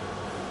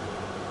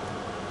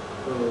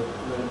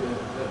 maybe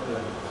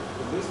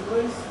to this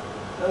place,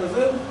 and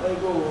then I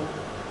go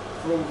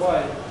from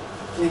Y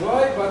in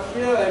Y, but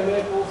here I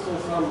make also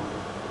some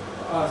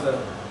other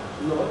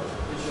knot,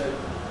 which I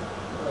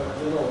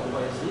denote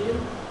by Z,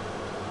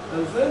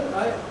 and then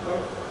I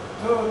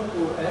turn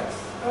to X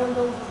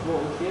handle, go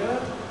here.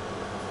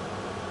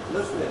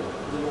 Let's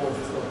denote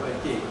this knot by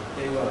K,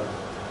 K1.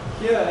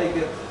 Here I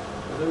get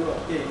the knot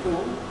K2.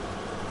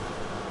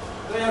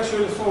 They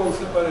actually fall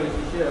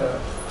separately here.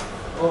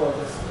 Oh,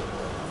 the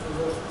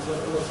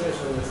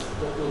notation is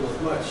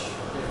not much.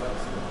 Okay, but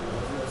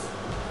yes.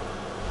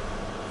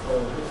 So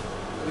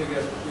we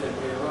get here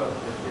K1,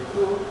 here K2.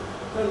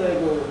 Then I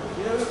go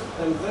here,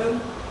 and then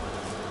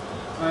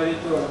I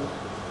return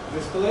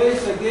this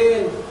place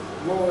again,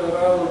 go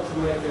around to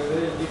make a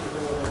very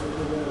difficult,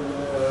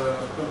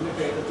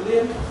 complicated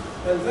limb,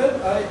 and then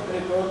I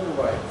return to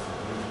Y.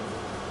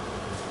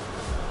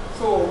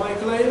 So my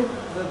claim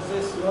that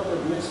this not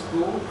admits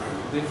two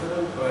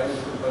different prime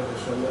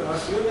decomposition,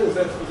 assuming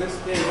that this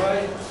Ky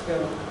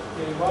can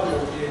K1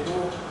 and K2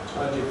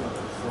 are different.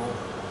 So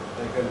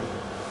I can.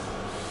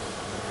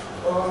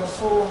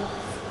 So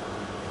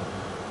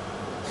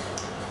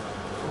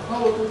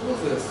how to do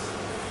this?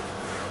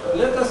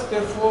 Let us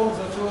perform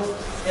the first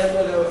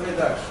ML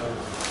reduction.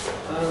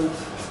 And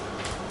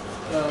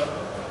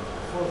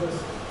for this,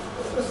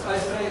 first I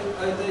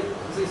take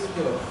this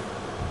curve.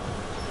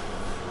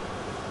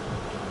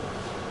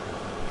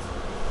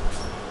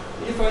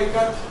 If I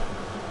cut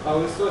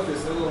our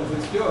surface along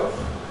this curve,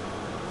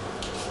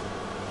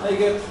 I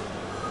get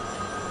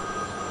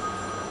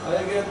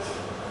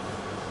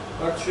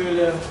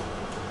actually a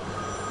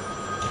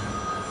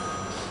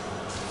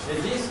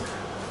disk,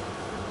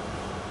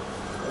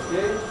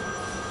 okay,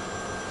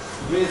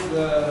 with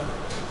the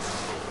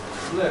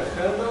black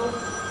handle,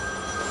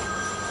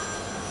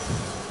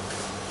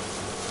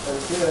 and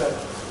here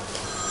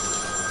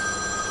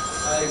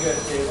I get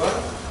K1,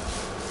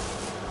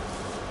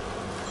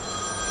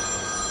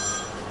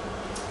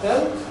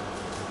 and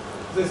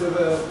this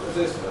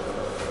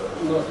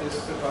knot is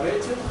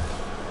separated.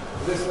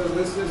 This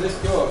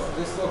curve,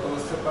 this circle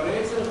is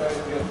separated. I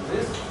get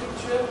this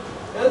picture,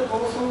 and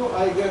also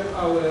I get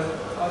our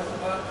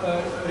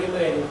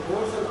remaining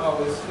portion,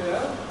 our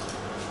sphere,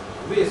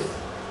 with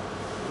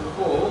the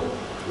hole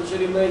which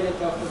remained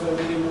after when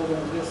we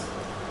removing this,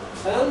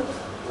 and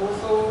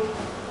also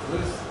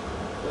this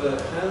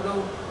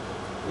handle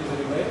is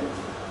remained.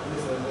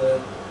 This is the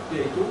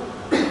K2.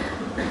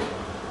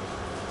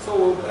 So,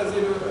 as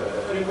you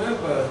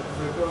remember,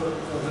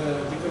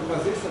 the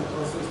decomposition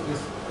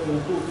consists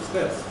in two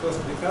steps. First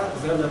we cut,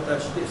 then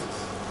attach discs.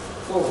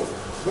 So,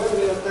 when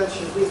we attach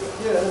a disc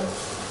here,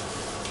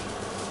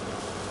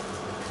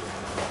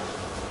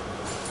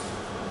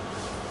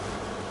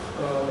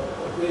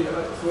 okay,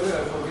 sorry,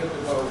 I forget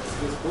about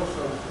this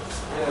portion.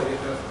 Here we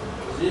have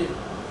Z.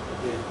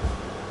 Okay.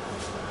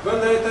 When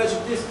I attach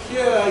disc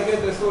here, I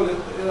get a solid,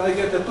 I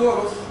get a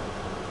torus,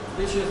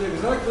 which is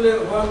exactly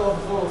one of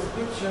those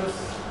pictures.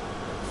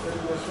 Let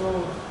me show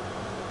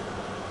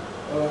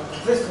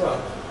this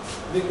one.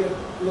 We get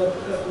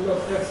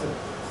not exit.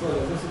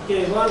 Sorry, this is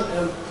K1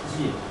 and G.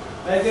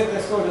 I get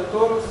a solid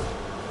torus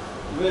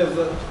with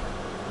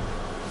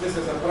this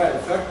is a prime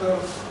factor.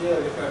 Here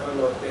we have a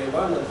knot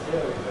K1 and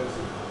here we have Z.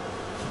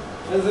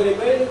 And the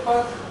remaining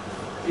part,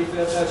 if we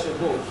attach a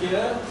ball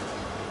here,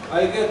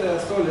 I get a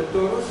solid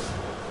torus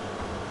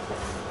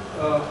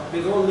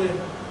with only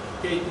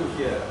K2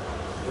 here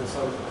and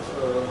some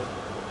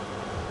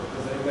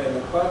the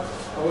remaining part.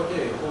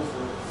 Okay, also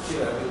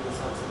here I will do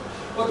something.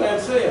 What I am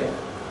saying,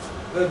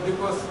 that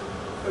because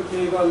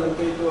K1 and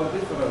K2 are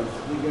different,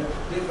 we get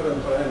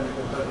different prime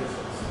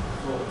decompositions.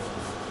 So,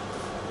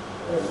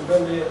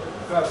 when we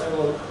cut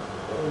along,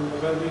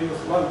 when we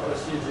use one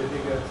procedure, we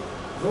get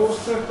those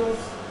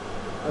factors,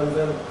 and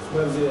then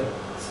when we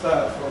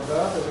start from the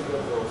other, we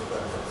get those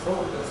factors. So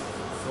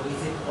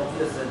is it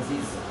obvious that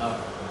these are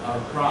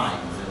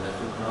primes and that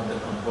you cannot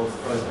decompose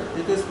further?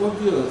 It is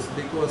obvious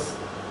because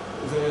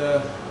the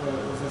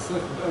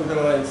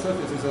underlying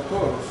surface is a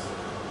torus,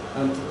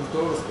 and the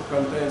torus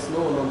contains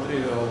no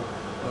non-trivial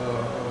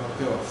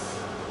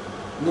curves,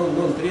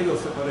 non-trivial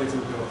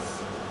separating curves.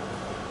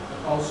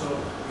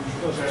 Also,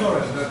 because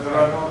torus, that there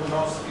are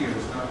no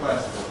spheres, no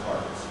classical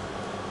parts,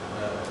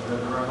 that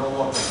there are no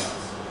local ones.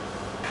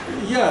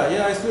 Yeah,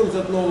 I assume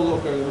that no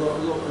local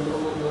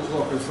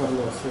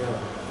formulas, yeah.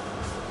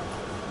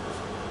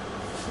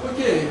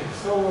 Okay,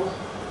 so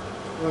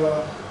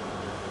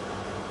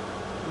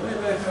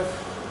maybe I have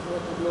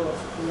not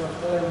enough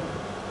time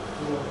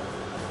to.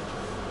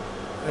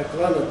 I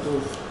planned to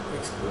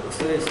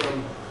say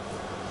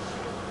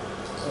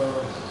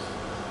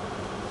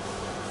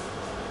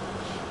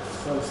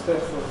some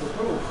steps of the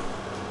proof.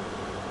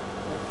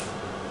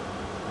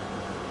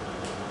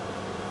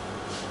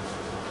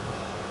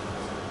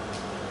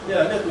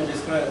 Yeah, let me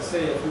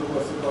say a few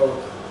words about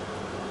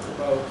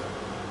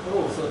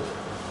proofs.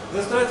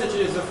 The strategy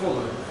is the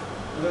following.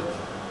 That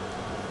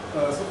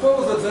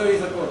suppose that there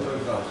is a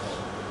counterexample.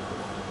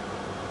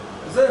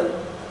 Then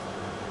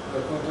the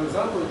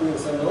counterexample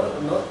means a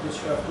knot which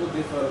have two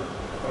different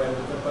prime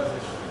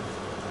decompositions.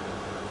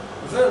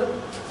 Then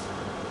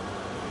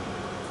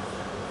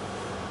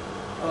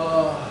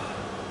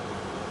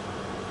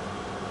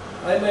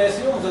I may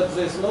assume that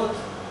this knot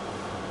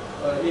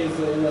is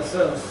in a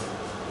sense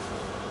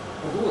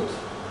good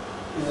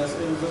in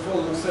the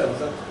following sense,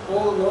 that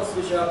all knots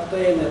which are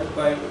obtained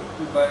by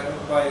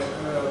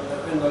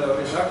annular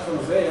reduction,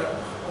 they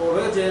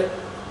already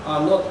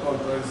are not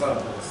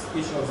counterexamples.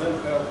 Each of them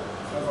have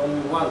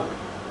only one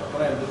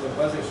prime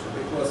decomposition,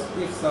 because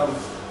if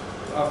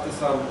after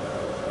some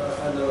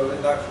annular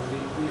reduction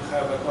we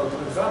have a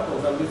counterexample,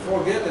 then we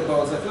forget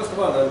about the first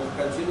one and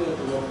continue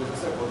to work with the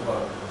second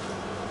one.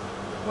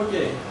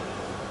 Okay.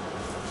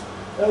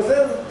 And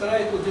then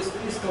try to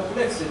decrease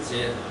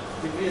complexity.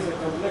 What is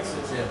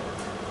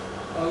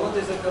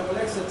the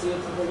complexity?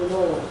 You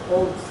know,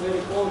 all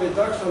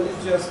reduction is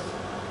just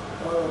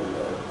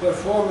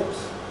performed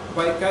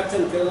by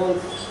cutting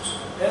along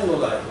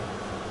annuli.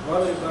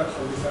 One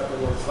reduction we cut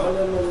along one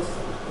annulus,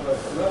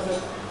 another.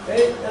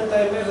 And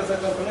I measure the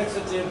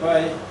complexity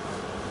by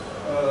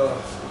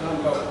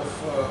number of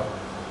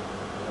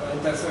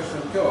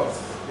intersection curves.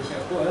 We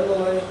have two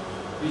annuli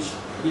which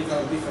give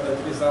different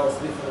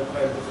results, different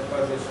prime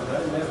decomposition.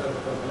 I measure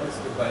the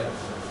complexity by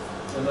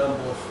the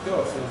number of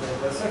curves in the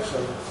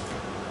intersection.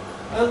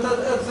 And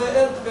at the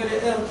end, very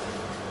end,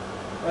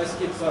 I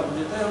skip some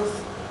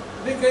details,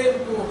 we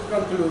came to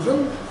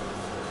conclusion,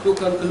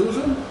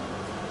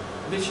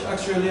 which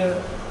actually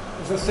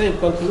the same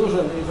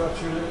conclusion is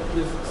actually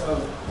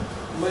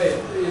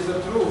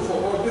true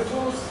for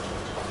orbitals.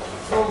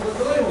 So the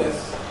claim is,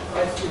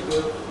 I skip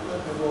the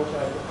more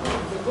time.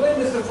 The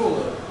claim is the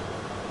following: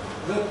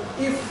 that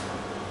if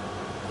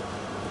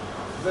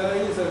there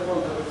is a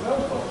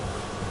counterexample,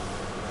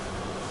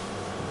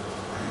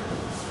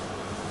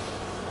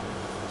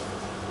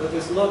 that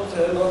is not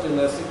in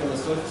a second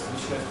surface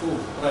which has two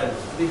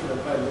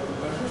different prime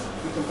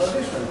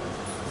decomposition,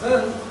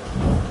 then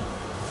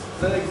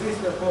there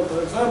exists a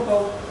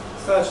counterexample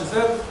such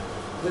that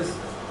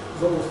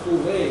those two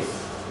ways,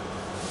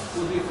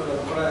 two different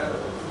prime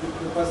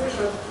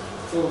decompositions,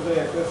 so they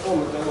are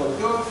performed along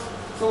curves.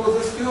 So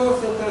these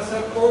curves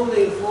intersect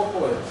only in 4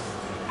 points.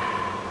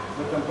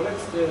 The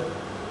complexity,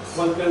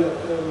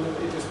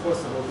 it is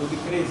possible to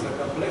decrease the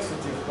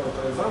complexity of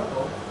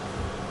counterexample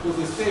to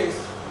this case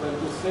when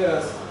two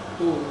spheres,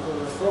 two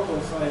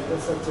circles are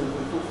intersecting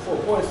in 4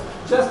 points,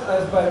 just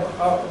as by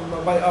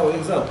our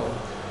example.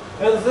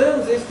 And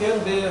then this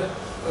can be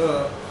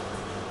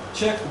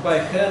checked by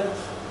hand,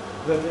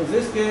 that in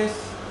this case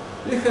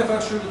we have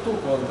actually two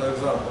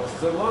counterexamples.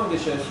 The one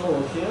which I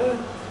shown here,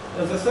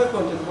 and the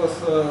second it was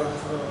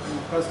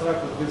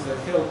constructed with the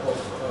help of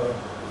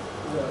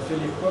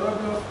Philippe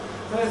Korolev.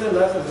 There is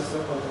another, the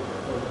second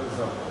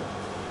counterexample.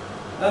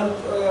 And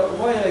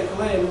why I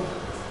claim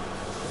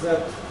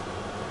that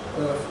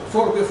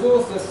for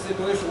before the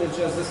situation is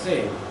just the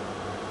same.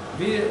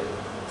 We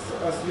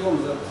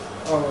assume that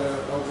our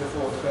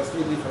default has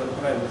 3 different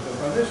prime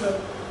decomposition,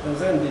 and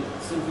then we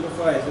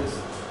simplify this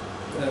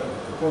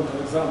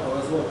counterexample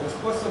as long as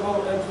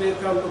possible, and we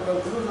come to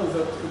conclusion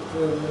that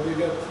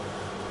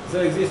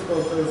there exists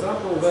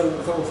counterexample when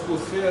those two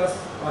spheres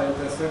are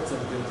intersecting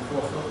in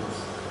 4 circles.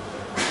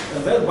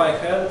 And then by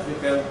hand we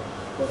can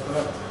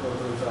construct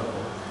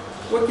counterexample.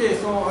 Okay,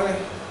 so I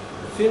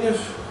finish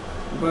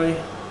by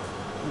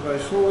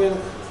showing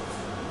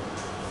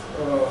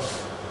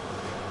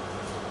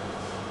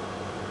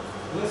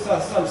these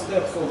are some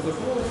steps of the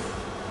proof.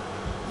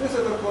 This is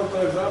a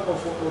counterexample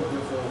for all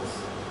defaults.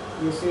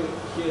 You see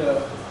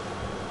here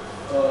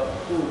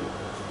two.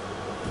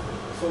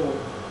 So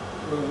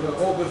the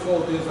all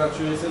default is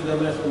actually a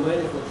 3-dimensional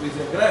manifold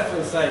with a graph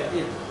inside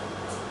it.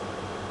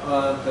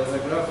 And the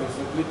graph is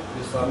equipped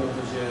with some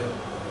integer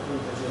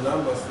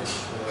numbers which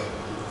are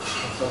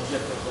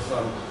subjected to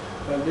some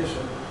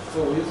condition. So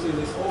you see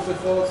this all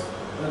defaults,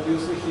 and you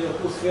see here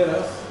 2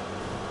 spheres.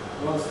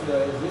 One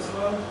sphere is this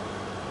one,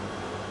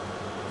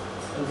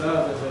 and the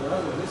other is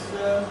another, this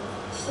sphere.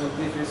 And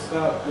if you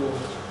start to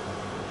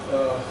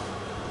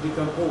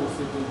decompose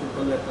it into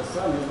connector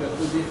sum, you get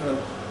 2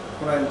 different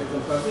prime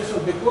decomposition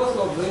because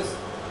of this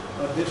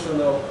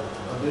additional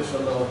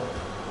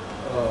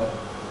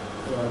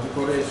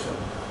decoration.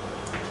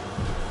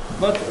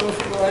 But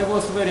I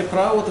was very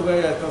proud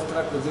when I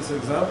constructed this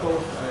example.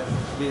 I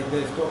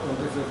gave talk on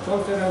different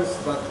conference,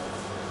 but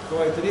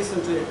quite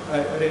recently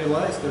I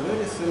realized a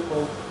very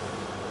simple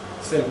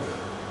thing.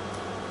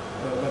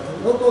 But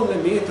not only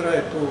me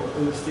tried to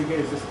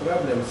investigate this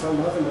problem,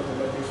 some other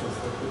mathematicians,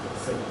 like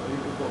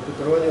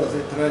Petronio,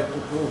 they tried to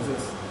prove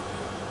this.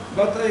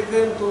 But I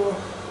came to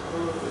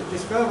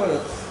discover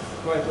it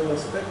quite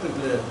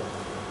unexpectedly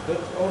that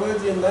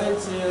already in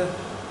 91,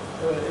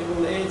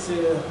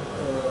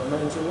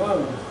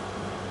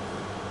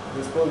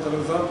 this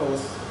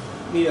counterexamples,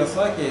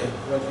 Miyazaki,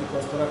 when he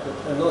constructed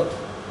a knot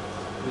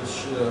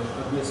which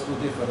admits 2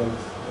 different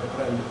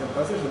prime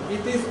decomposition,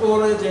 it is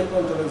already a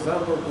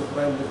counterexample to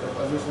prime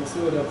decomposition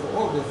theorem for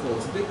all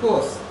defaults,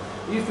 because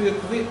if we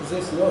equip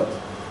this knot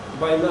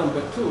by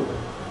number 2,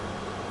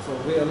 so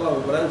we allow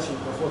branching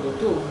of order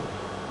 2,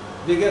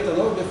 we get an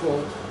all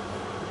default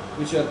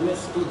which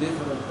admits 2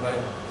 different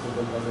prime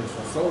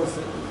decomposition. So it's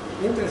an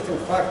interesting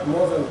fact.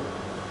 More than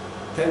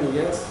 10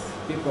 years,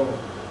 people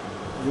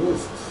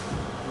used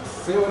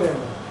this theorem,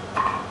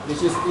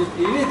 which is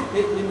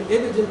in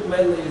evident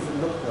manner is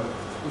not correct.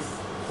 It's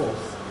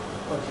false.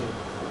 Okay.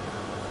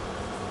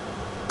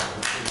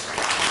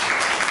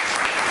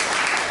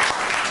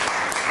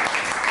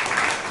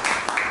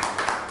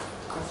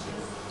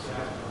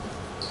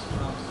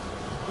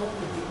 Both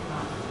the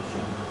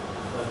decomposition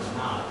of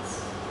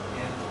knots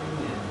and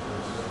premium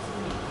are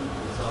three key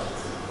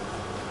results.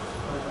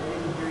 But I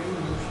didn't hear you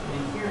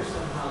mention here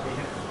somehow they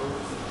have to both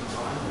be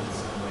combined in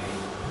some way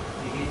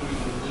to get your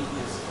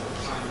uniqueness of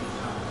prime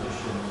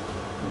decomposition,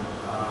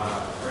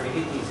 or to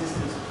get the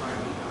existence of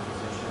prime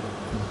decomposition,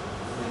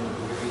 then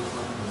your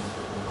H1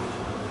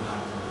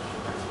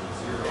 decomposition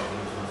zero,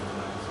 H1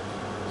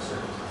 decomposition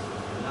surface.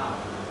 The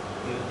knot,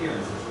 the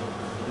appearance is the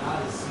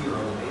knot is zero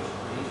with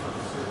H1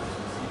 surface.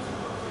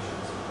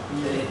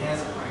 That it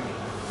has a prime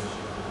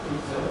decomposition.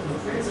 So in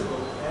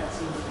principle, that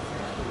seems to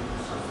capture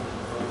something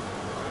of both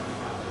prime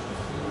decomposition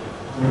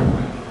and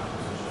prime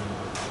decomposition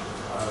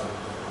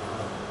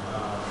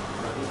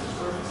of these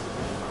surfaces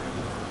and prime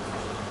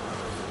decomposition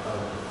of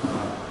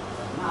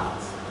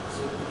knots.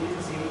 So you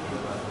didn't say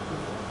anything about the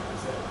proof.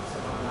 Is that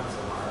somehow not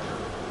so hard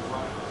or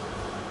why?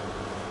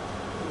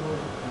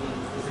 I mean,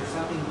 is there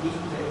something deep?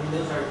 I mean,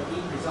 those are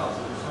deep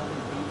results. Is there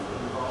something deep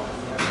involved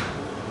in the actual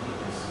proof of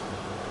uniqueness?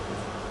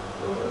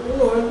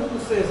 No, I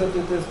wouldn't say that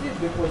it is deep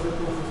because it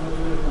was not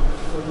very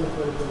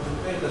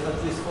complicated, at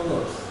least for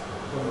us.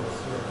 Yeah.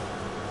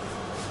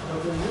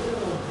 But in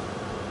general,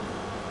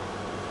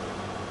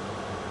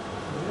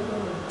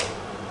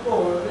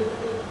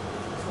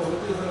 so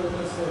it is,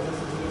 let's say, this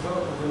is the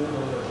result of the middle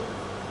level. A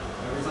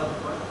result of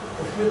what?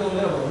 Of middle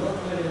level, not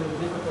very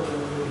difficult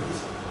and very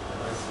easy.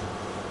 I see.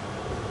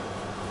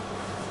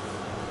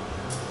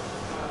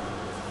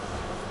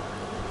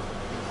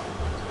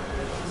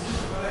 Is it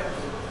correct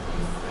that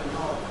if a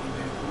knot is a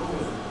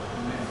closed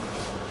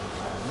manifold,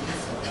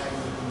 means a prime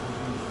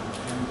decomposition,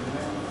 and the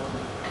manifold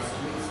at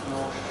least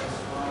not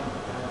S1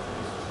 has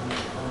its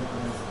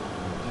components,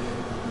 the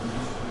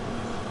distribution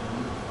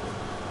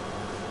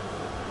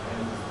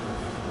and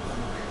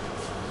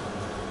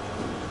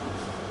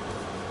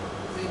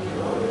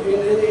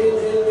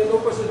In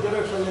opposite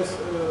direction is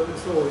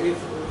so if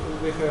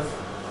we have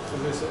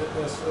this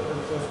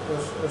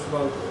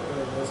S1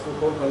 as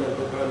component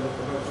of prime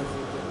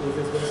decomposition in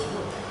this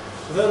direction,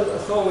 then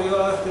so you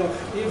are asking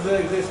if there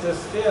exists a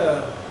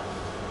sphere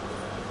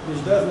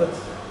which does not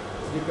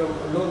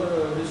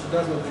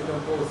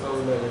decompose our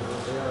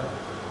manifold.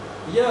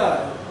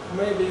 Yeah,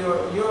 maybe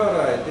you are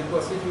right,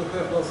 because if you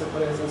have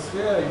non-separating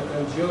sphere, you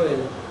can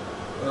join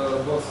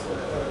both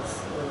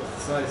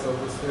sides of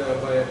the sphere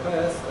by a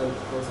path and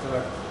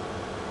construct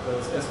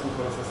S2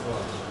 cross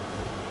S1.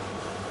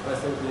 I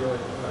think you are right.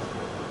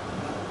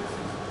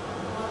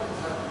 what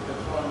exactly the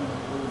problem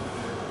proved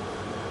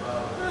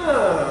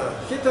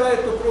He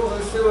tried to prove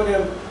this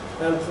theorem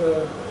and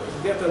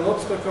get an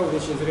obstacle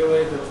which is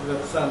related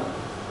with some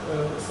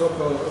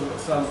so-called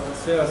some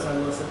spheres are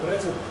not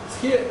separating.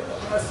 He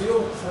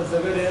assumed at the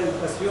very end,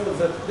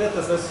 let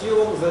us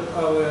assume that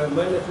our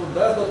manifold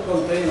does not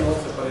contain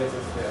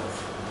non-separating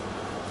spheres.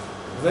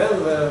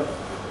 Then the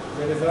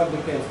result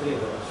became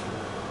trivial.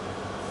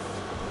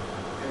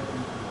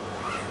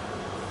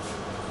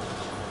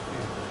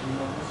 Any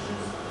more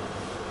questions?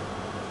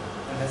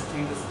 And let's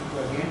take the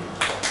speaker again.